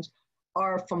stones,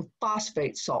 are from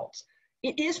phosphate salts.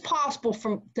 It is possible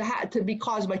to be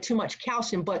caused by too much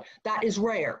calcium, but that is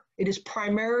rare. It is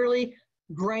primarily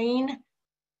grain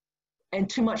and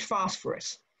too much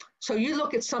phosphorus. So you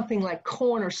look at something like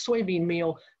corn or soybean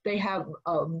meal, they have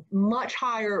a much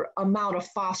higher amount of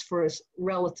phosphorus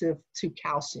relative to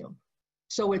calcium.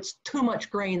 So it's too much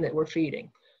grain that we're feeding.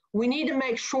 We need to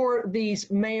make sure these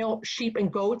male sheep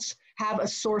and goats have a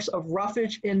source of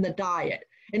roughage in the diet.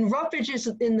 And roughage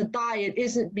in the diet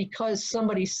isn't because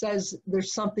somebody says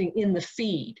there's something in the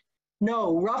feed.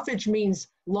 No, roughage means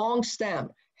long stem,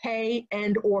 hay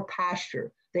and or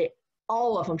pasture.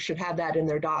 All of them should have that in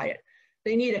their diet.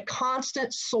 They need a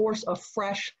constant source of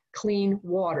fresh, clean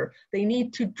water. They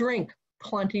need to drink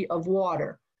plenty of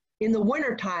water. In the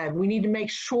wintertime, we need to make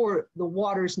sure the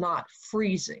water's not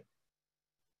freezing.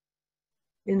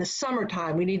 In the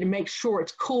summertime, we need to make sure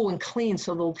it's cool and clean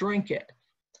so they'll drink it.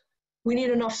 We need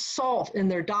enough salt in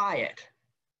their diet.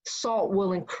 Salt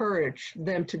will encourage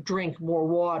them to drink more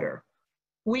water.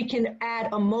 We can add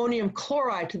ammonium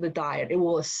chloride to the diet. It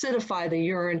will acidify the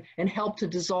urine and help to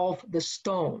dissolve the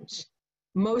stones.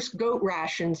 Most goat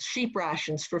rations, sheep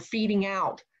rations for feeding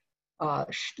out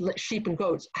sheep and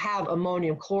goats have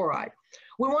ammonium chloride.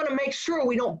 We want to make sure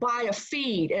we don't buy a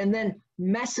feed and then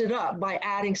mess it up by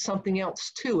adding something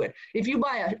else to it. If you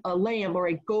buy a lamb or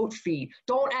a goat feed,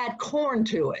 don't add corn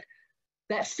to it.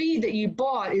 That feed that you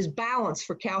bought is balanced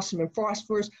for calcium and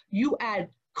phosphorus. You add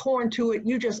corn to it,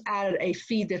 you just added a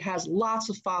feed that has lots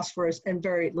of phosphorus and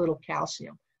very little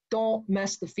calcium. Don't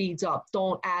mess the feeds up.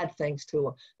 Don't add things to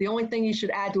them. The only thing you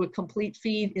should add to a complete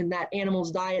feed in that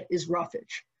animal's diet is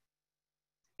roughage.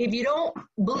 If you don't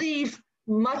believe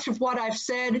much of what I've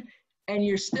said and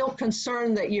you're still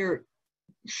concerned that your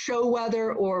show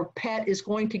wether or pet is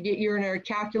going to get urinary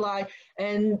calculi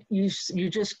and you're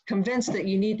just convinced that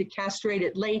you need to castrate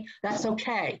it late, that's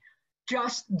okay.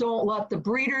 Just don't let the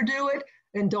breeder do it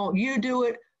and don't you do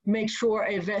it. Make sure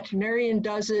a veterinarian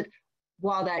does it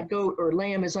while that goat or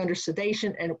lamb is under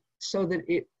sedation and so that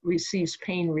it receives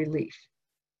pain relief.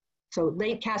 So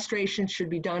late castration should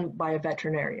be done by a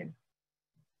veterinarian.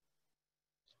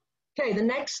 Okay, the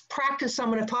next practice I'm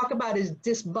going to talk about is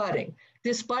disbudding.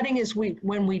 Disbudding is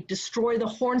when we destroy the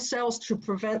horn cells to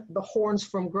prevent the horns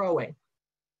from growing.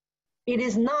 It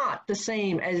is not the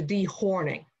same as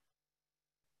dehorning.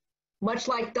 Much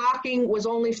like docking was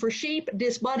only for sheep,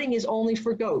 disbudding is only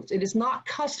for goats. It is not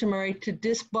customary to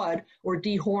disbud or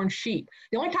dehorn sheep.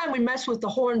 The only time we mess with the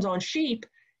horns on sheep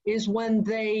is when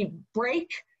they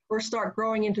break or start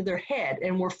growing into their head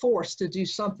and we're forced to do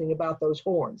something about those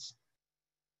horns.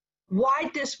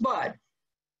 Why disbud?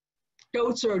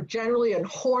 Goats are generally a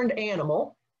horned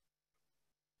animal.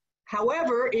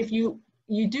 However, if you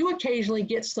do occasionally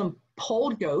get some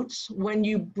polled goats, when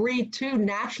you breed two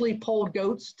naturally polled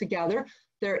goats together,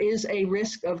 there is a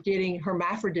risk of getting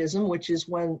hermaphrodism, which is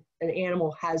when an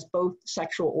animal has both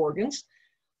sexual organs.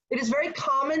 It is very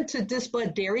common to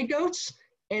disbud dairy goats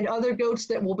and other goats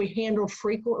that will be handled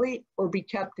frequently or be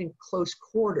kept in close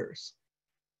quarters.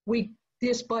 We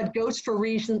disbud goats for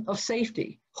reason of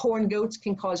safety. Horned goats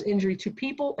can cause injury to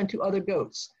people and to other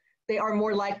goats. They are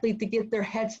more likely to get their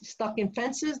heads stuck in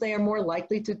fences. They are more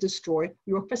likely to destroy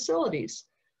your facilities.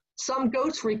 Some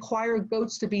goats require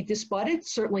goats to be disbudded.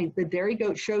 Certainly the dairy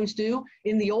goat shows do.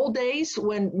 In the old days,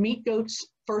 when meat goats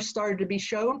first started to be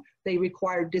shown, they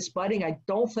required disbudding. I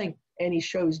don't think any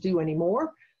shows do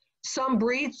anymore. Some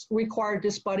breeds require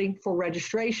disbudding for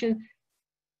registration.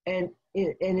 And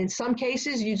in some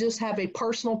cases, you just have a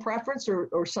personal preference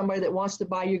or somebody that wants to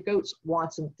buy your goats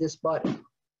wants them disbudded.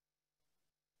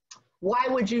 Why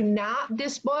would you not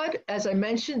disbud? As I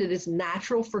mentioned, it is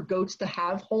natural for goats to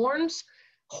have horns.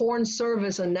 Horns serve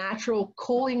as a natural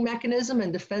cooling mechanism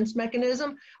and defense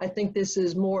mechanism. I think this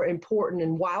is more important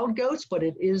in wild goats, but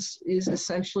it is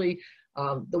essentially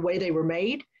the way they were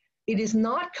made. It is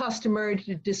not customary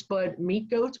to disbud meat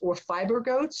goats or fiber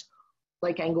goats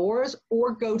like Angoras,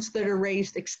 or goats that are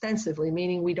raised extensively,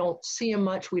 meaning we don't see them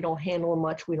much, we don't handle them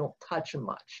much, we don't touch them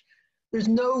much. There's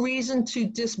no reason to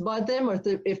disbud them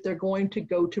if they're going to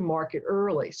go to market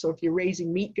early. So if you're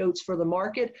raising meat goats for the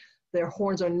market, their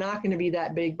horns are not going to be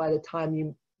that big by the time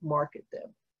you market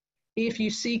them. If you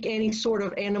seek any sort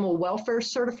of animal welfare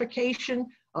certification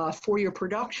for your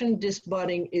production,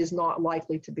 disbudding is not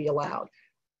likely to be allowed.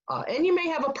 And you may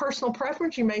have a personal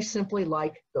preference. You may simply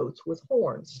like goats with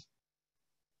horns.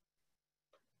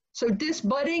 So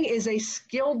disbudding is a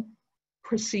skilled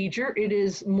procedure. It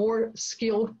is more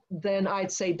skilled than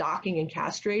I'd say docking and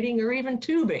castrating or even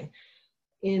tubing.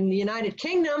 In the United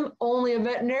Kingdom, only a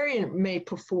veterinarian may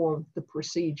perform the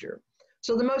procedure.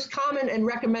 So the most common and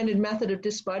recommended method of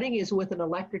disbudding is with an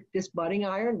electric disbudding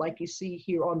iron, like you see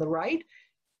here on the right.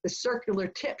 The circular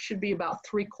tip should be about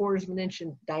 3/4 of an inch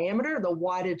in diameter. The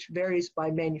wattage varies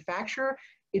by manufacturer.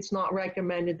 It's not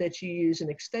recommended that you use an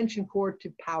extension cord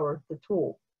to power the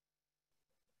tool.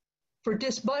 For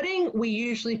disbudding, we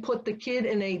usually put the kid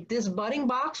in a disbudding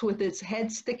box with its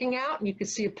head sticking out. You can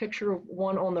see a picture of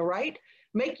one on the right.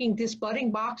 Making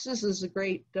disbudding boxes is a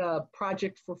great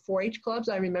project for 4-H clubs.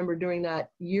 I remember doing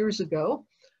that years ago.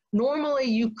 Normally,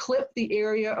 you clip the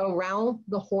area around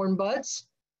the horn buds.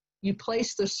 You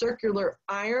place the circular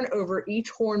iron over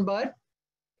each horn bud.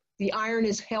 The iron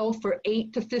is held for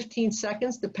 8 to 15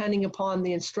 seconds, depending upon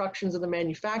the instructions of the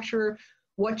manufacturer.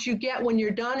 What you get when you're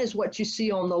done is what you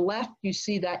see on the left. You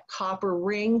see that copper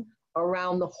ring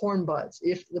around the horn buds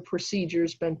if the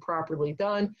procedure's been properly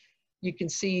done. You can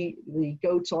see the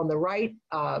goats on the right.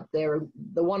 The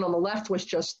one on the left was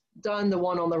just done. The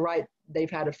one on the right,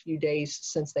 they've had a few days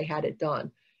since they had it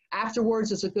done.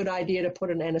 Afterwards, it's a good idea to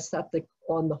put an antiseptic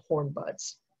on the horn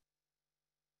buds.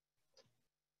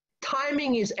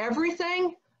 Timing is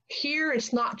everything. Here,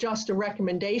 it's not just a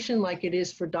recommendation like it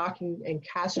is for docking and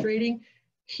castrating.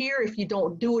 Here, if you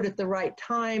don't do it at the right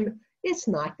time, it's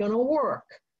not going to work.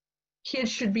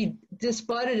 Kids should be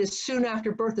disbudded as soon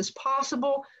after birth as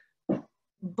possible,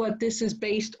 but this is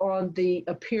based on the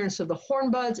appearance of the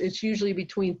horn buds. It's usually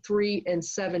between 3 and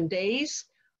 7 days.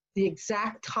 The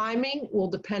exact timing will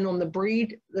depend on the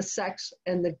breed, the sex,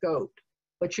 and the goat,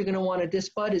 but you're going to want to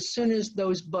disbud as soon as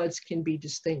those buds can be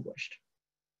distinguished.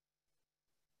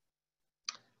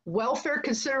 Welfare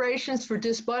considerations for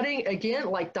disbudding,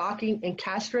 again, like docking and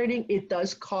castrating, it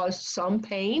does cause some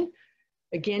pain.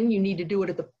 Again, you need to do it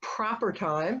at the proper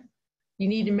time. You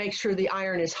need to make sure the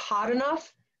iron is hot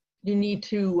enough. You need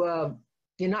to,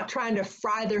 you're not trying to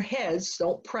fry their heads.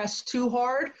 Don't press too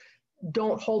hard.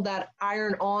 Don't hold that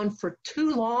iron on for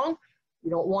too long.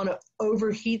 You don't want to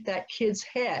overheat that kid's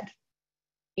head.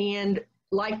 And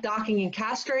like docking and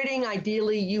castrating,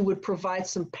 ideally you would provide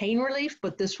some pain relief,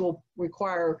 but this will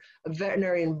require a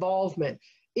veterinary involvement.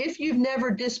 If you've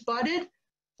never disbudded,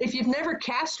 if you've never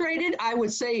castrated, I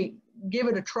would say give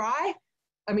it a try.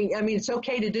 I mean, it's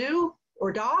okay to do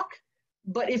or dock,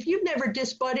 but if you've never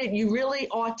disbudded, you really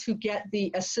ought to get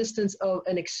the assistance of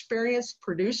an experienced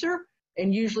producer,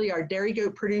 and usually our dairy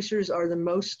goat producers are the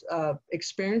most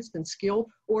experienced and skilled,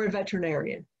 or a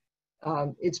veterinarian.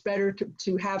 It's better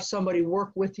to have somebody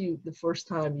work with you the first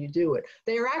time you do it.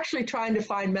 They are actually trying to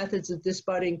find methods of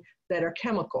disbudding that are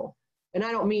chemical. And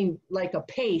I don't mean like a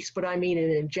paste, but I mean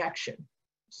an injection.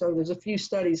 So there's a few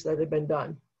studies that have been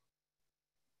done.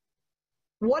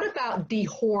 What about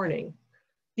dehorning?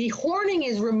 Dehorning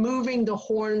is removing the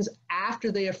horns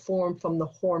after they have formed from the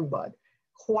horn bud.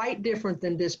 Quite different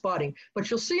than disbudding. But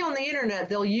you'll see on the internet,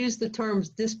 they'll use the terms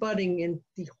disbudding and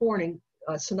dehorning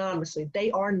synonymously.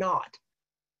 They are not.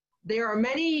 There are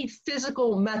many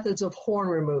physical methods of horn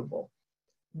removal.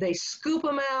 They scoop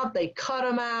them out, they cut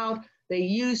them out, they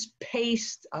use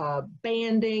paste,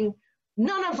 banding.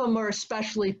 None of them are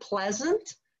especially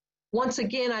pleasant. Once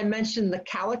again, I mentioned the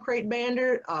calicrate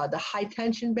bander, the high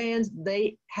tension bands.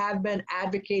 They have been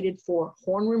advocated for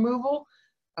horn removal.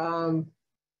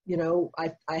 You know,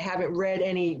 I haven't read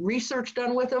any research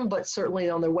done with them, but certainly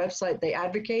on their website they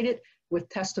advocate it with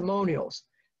testimonials.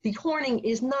 Dehorning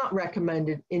is not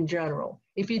recommended in general.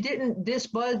 If you didn't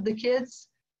disbud the kids,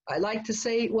 I like to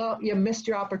say, well, you missed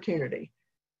your opportunity.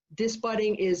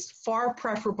 Disbudding is far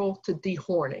preferable to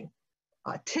dehorning.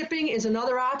 Tipping is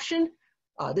another option.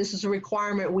 This is a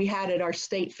requirement we had at our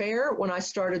state fair when I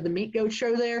started the meat goat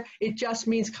show there. It just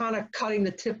means kind of cutting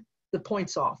the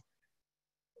points off.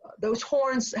 Those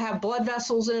horns have blood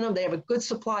vessels in them. They have a good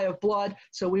supply of blood,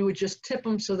 so we would just tip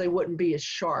them so they wouldn't be as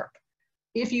sharp.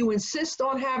 If you insist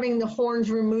on having the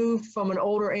horns removed from an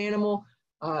older animal,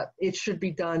 it should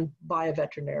be done by a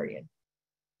veterinarian.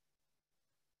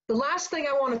 The last thing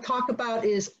I want to talk about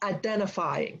is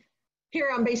identifying. Here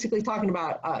I'm basically talking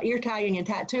about ear tagging and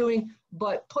tattooing,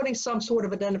 but putting some sort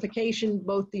of identification,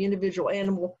 both the individual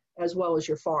animal as well as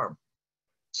your farm.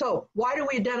 So why do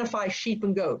we identify sheep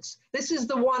and goats? This is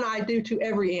the one I do to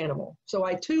every animal. So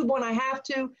I tube when I have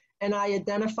to, and I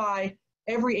identify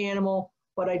every animal,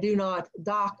 but I do not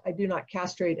dock, I do not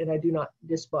castrate, and I do not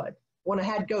disbud. When I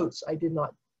had goats, I did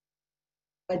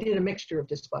a mixture of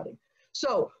disbudding.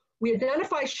 So we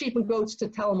identify sheep and goats to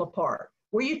tell them apart.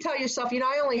 Where you tell yourself, you know,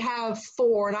 I only have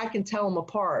 4 and I can tell them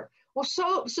apart. Well,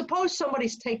 so suppose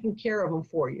somebody's taking care of them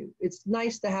for you. It's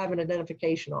nice to have an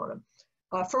identification on them.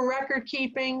 For record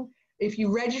keeping, if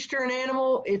you register an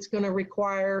animal, it's going to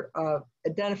require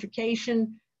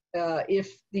identification.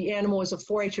 If the animal is a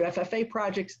 4-H or FFA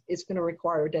project, it's going to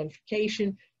require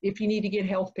identification. If you need to get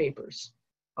health papers,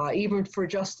 even for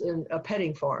just a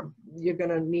petting farm, you're going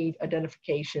to need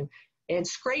identification. And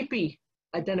scrapie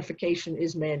identification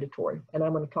is mandatory, and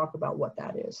I'm going to talk about what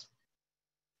that is.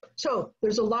 So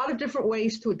there's a lot of different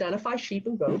ways to identify sheep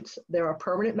and goats. There are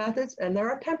permanent methods and there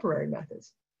are temporary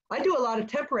methods. I do a lot of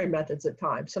temporary methods at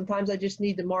times. Sometimes I just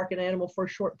need to mark an animal for a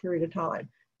short period of time.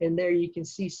 And there you can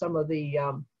see some of the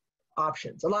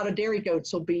options. A lot of dairy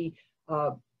goats will be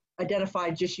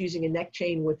identified just using a neck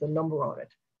chain with a number on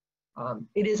it.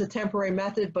 It is a temporary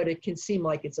method, but it can seem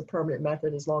like it's a permanent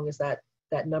method as long as that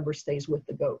number stays with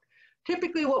the goat.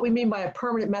 Typically what we mean by a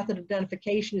permanent method of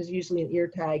identification is usually an ear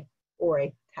tag or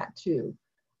a tattoo.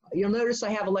 You'll notice I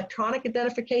have electronic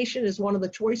identification as one of the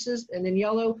choices, and in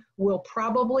yellow will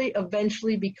probably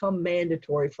eventually become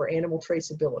mandatory for animal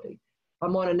traceability.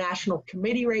 I'm on a national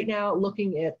committee right now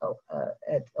looking at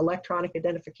electronic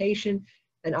identification,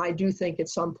 and I do think at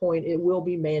some point it will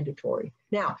be mandatory.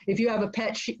 Now, if you have a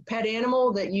pet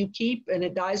animal that you keep and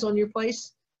it dies on your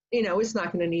place, you know, it's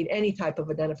not going to need any type of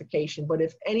identification, but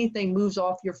if anything moves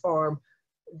off your farm,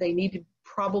 they need to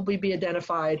probably be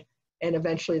identified, and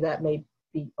eventually that may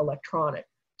be electronic.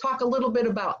 Talk a little bit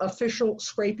about official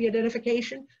scrapie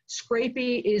identification.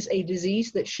 Scrapie is a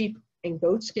disease that sheep and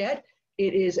goats get.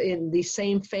 It is in the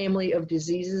same family of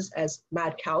diseases as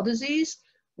mad cow disease.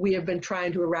 We have been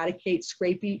trying to eradicate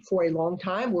scrapie for a long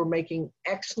time. We're making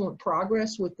excellent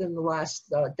progress within the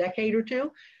last decade or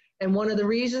two. And one of the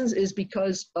reasons is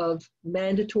because of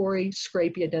mandatory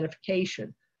scrapie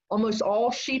identification. Almost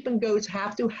all sheep and goats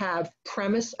have to have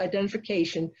premise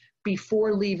identification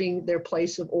before leaving their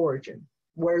place of origin,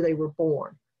 where they were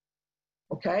born.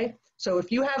 Okay? So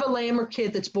if you have a lamb or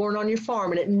kid that's born on your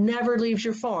farm and it never leaves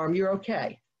your farm, you're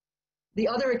okay. The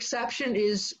other exception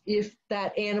is if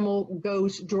that animal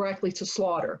goes directly to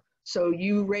slaughter. So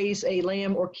you raise a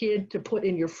lamb or kid to put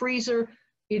in your freezer,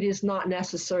 it is not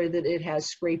necessary that it has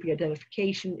scrapie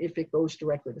identification if it goes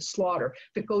directly to slaughter.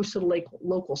 If it goes to the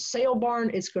local sale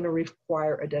barn, it's going to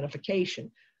require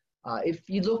identification. If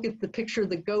you look at the picture of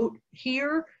the goat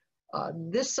here,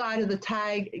 this side of the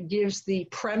tag gives the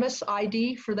premise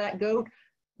ID for that goat.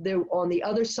 On the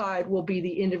other side will be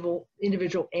the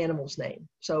individual animal's name.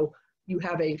 So you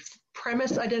have a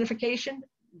premise identification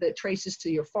that traces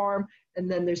to your farm, and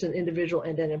then there's an individual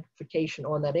identification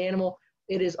on that animal.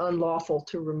 It is unlawful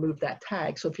to remove that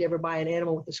tag. So if you ever buy an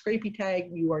animal with a scrapie tag,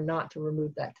 you are not to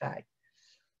remove that tag.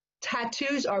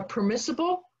 Tattoos are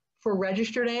permissible for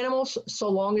registered animals so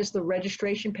long as the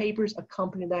registration papers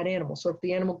accompany that animal. So if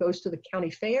the animal goes to the county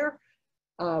fair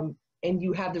and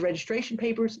you have the registration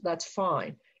papers, that's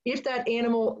fine. If that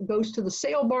animal goes to the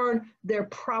sale barn, they're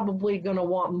probably going to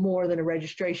want more than a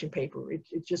registration paper. It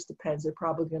just depends. They're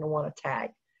probably going to want a tag.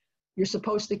 You're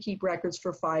supposed to keep records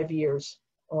for 5 years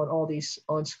on all these,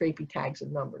 on scrapie tags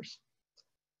and numbers.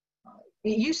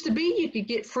 It used to be you could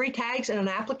get free tags and an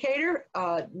applicator.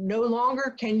 No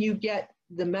longer can you get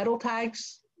the metal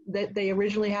tags that they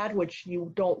originally had, which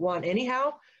you don't want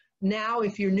anyhow. Now,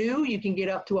 if you're new, you can get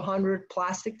up to 100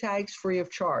 plastic tags free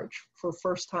of charge for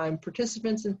first-time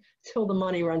participants until the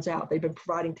money runs out. They've been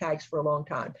providing tags for a long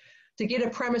time. To get a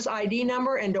premise ID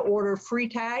number and to order free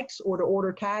tags or to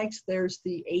order tags, there's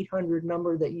the 800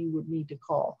 number that you would need to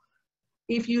call.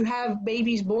 If you have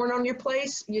babies born on your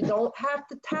place, you don't have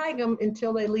to tag them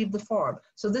until they leave the farm.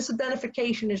 So this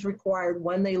identification is required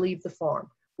when they leave the farm,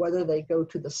 whether they go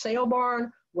to the sale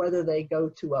barn, whether they go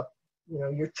to a,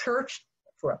 your church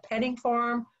for a petting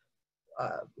farm,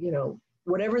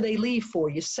 whatever they leave for,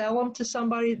 you sell them to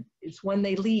somebody, it's when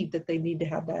they leave that they need to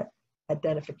have that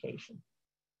identification.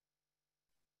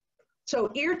 So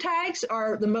ear tags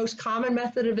are the most common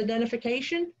method of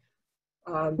identification.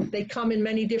 They come in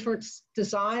many different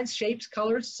designs, shapes,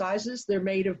 colors, sizes. They're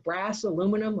made of brass,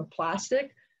 aluminum, or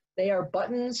plastic. They are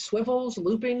buttons, swivels,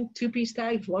 looping, two-piece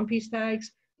tags, one-piece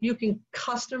tags. You can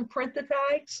custom print the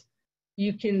tags.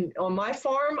 You can, on my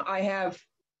farm, I have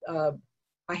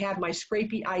my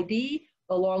scrapie ID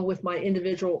along with my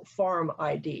individual farm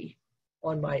ID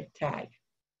on my tag.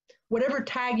 Whatever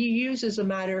tag you use is a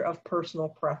matter of personal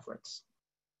preference.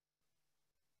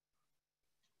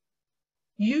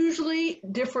 Usually,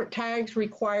 different tags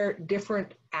require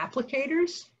different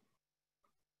applicators.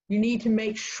 You need to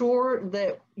make sure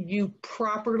that you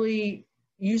properly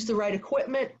use the right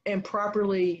equipment and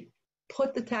properly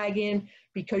put the tag in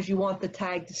because you want the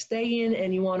tag to stay in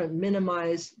and you want to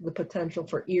minimize the potential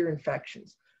for ear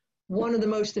infections. One of the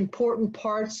most important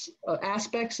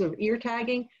aspects of ear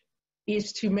tagging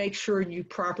is to make sure you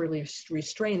properly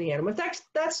restrain the animal.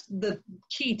 That's the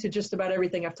key to just about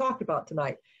everything I've talked about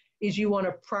tonight, is you want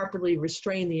to properly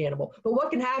restrain the animal. But what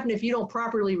can happen if you don't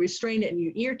properly restrain it and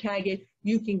you ear tag it,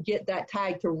 you can get that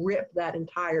tag to rip that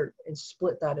entire and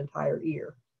split that entire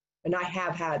ear. And I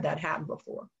have had that happen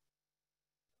before.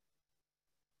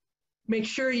 Make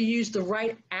sure you use the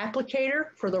right applicator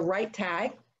for the right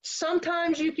tag.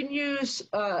 Sometimes you can use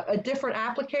a different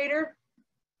applicator,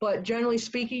 but generally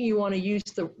speaking, you want to use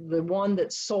the one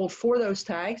that's sold for those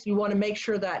tags. You want to make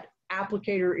sure that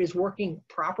applicator is working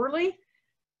properly.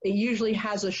 It usually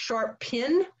has a sharp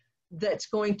pin that's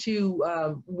going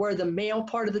to where the male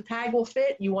part of the tag will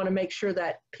fit. You want to make sure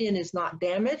that pin is not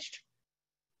damaged.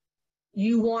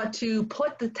 You want to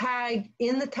put the tag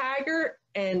in the tagger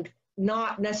and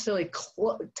not necessarily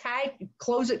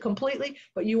close it completely,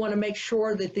 but you want to make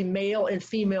sure that the male and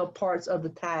female parts of the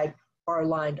tag are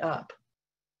lined up.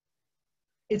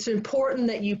 It's important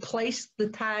that you place the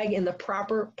tag in the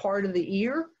proper part of the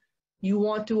ear. You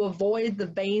want to avoid the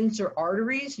veins or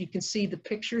arteries. You can see the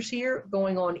pictures here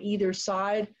going on either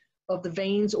side of the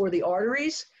veins or the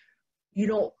arteries.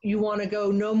 You want to go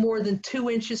no more than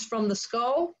 2 inches from the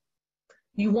skull.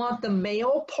 You want the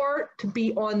male part to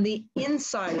be on the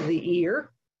inside of the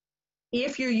ear.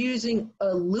 If you're using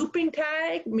a looping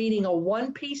tag, meaning a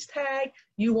one-piece tag,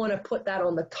 you want to put that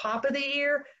on the top of the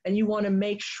ear, and you want to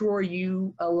make sure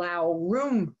you allow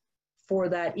room for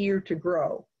that ear to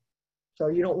grow. So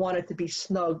you don't want it to be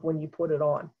snug when you put it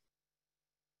on.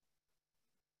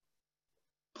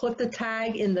 Put the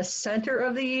tag in the center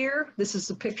of the ear. This is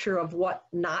a picture of what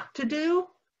not to do.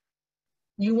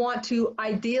 You want to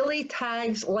ideally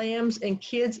tag lambs and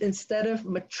kids instead of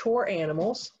mature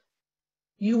animals.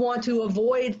 You want to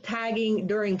avoid tagging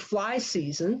during fly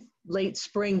season, late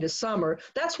spring to summer.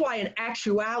 That's why in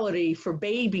actuality for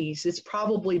babies, it's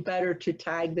probably better to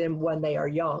tag them when they are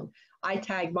young. I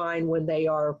tag mine when they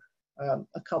are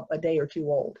a day or two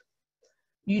old.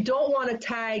 You don't want to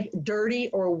tag dirty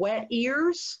or wet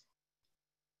ears.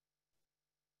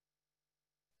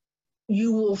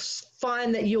 You will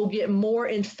find that you'll get more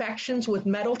infections with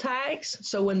metal tags.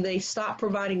 So when they stopped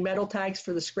providing metal tags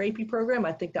for the Scrapie program,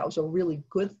 I think that was a really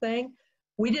good thing.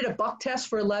 We did a buck test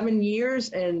for 11 years,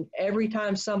 and every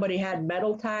time somebody had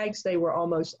metal tags, they were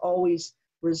almost always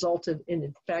resulted in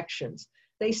infections.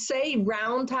 They say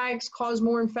round tags cause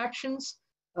more infections.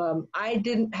 I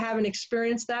didn't haven't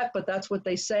experienced that, but that's what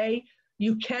they say.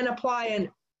 You can apply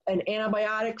an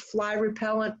antibiotic, fly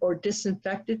repellent, or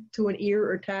disinfectant to an ear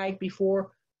or tag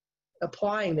before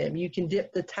applying them. You can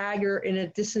dip the tagger in a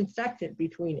disinfectant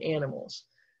between animals.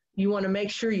 You want to make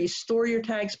sure you store your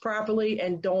tags properly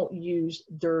and don't use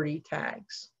dirty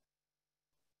tags.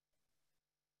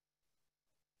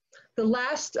 The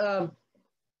last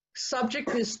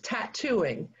subject is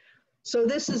tattooing. So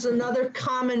this is another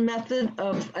common method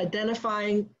of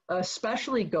identifying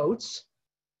especially goats.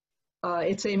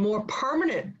 It's a more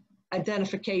permanent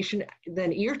identification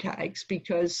than ear tags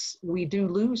because we do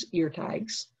lose ear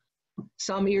tags.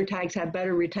 Some ear tags have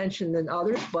better retention than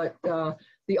others, but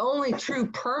the only true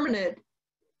permanent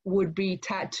would be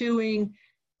tattooing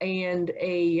and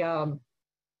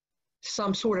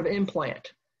some sort of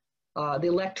implant. The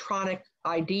electronic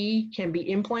ID can be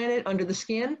implanted under the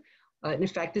skin. In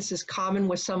fact, this is common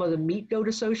with some of the meat goat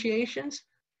associations.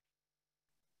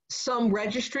 Some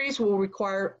registries will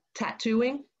require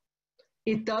tattooing.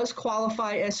 It does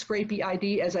qualify as Scrapie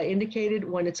ID, as I indicated,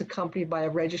 when it's accompanied by a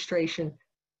registration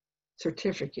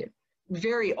certificate.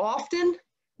 Very often,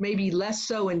 maybe less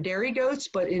so in dairy goats,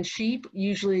 but in sheep,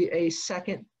 usually a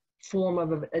second form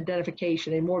of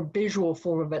identification, a more visual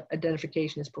form of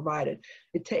identification is provided.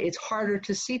 It's harder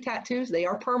to see tattoos. They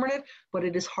are permanent, but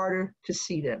it is harder to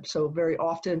see them. So very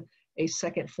often a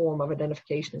second form of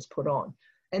identification is put on.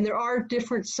 And there are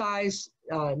different size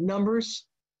numbers,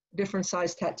 different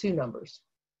size tattoo numbers.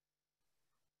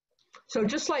 So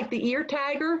just like the ear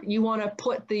tagger, you want to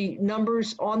put the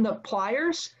numbers on the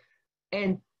pliers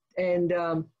and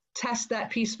test that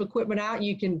piece of equipment out.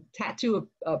 You can tattoo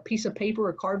a piece of paper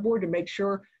or cardboard to make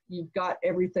sure you've got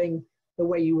everything the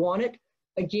way you want it.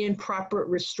 Again, proper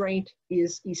restraint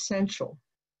is essential.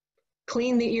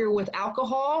 Clean the ear with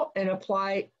alcohol and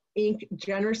apply ink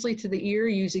generously to the ear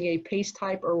using a paste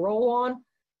type or roll-on.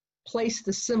 Place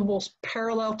the symbols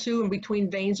parallel to and between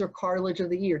veins or cartilage of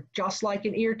the ear, just like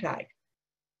an ear tag.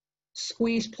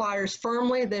 Squeeze pliers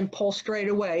firmly, then pull straight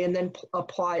away, and then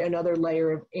apply another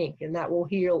layer of ink, and that will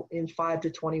heal in 5 to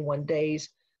 21 days.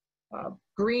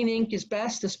 Green ink is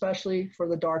best, especially for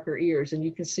the darker ears, and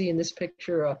you can see in this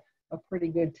picture a pretty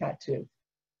good tattoo.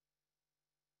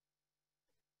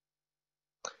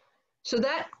 So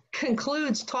that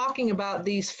concludes talking about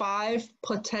these 5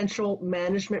 potential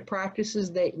management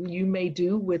practices that you may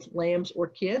do with lambs or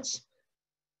kids.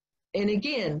 And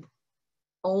again,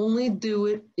 only do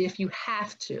it if you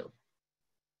have to.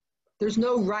 There's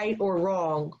no right or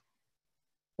wrong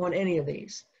on any of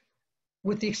these,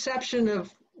 with the exception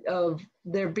of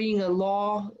there being a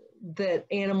law that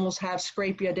animals have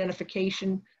Scrapie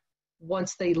identification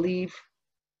once they leave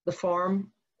the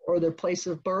farm or their place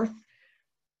of birth.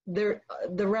 The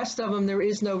rest of them, there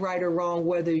is no right or wrong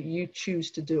whether you choose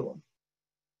to do them.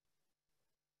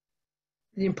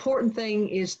 The important thing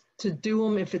is to do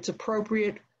them if it's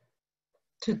appropriate,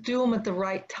 to do them at the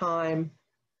right time,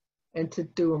 and to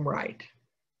do them right.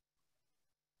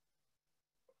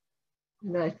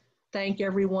 And I thank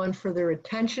everyone for their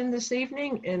attention this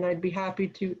evening, and I'd be happy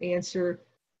to answer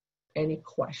any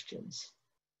questions.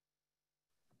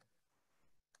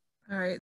 All right.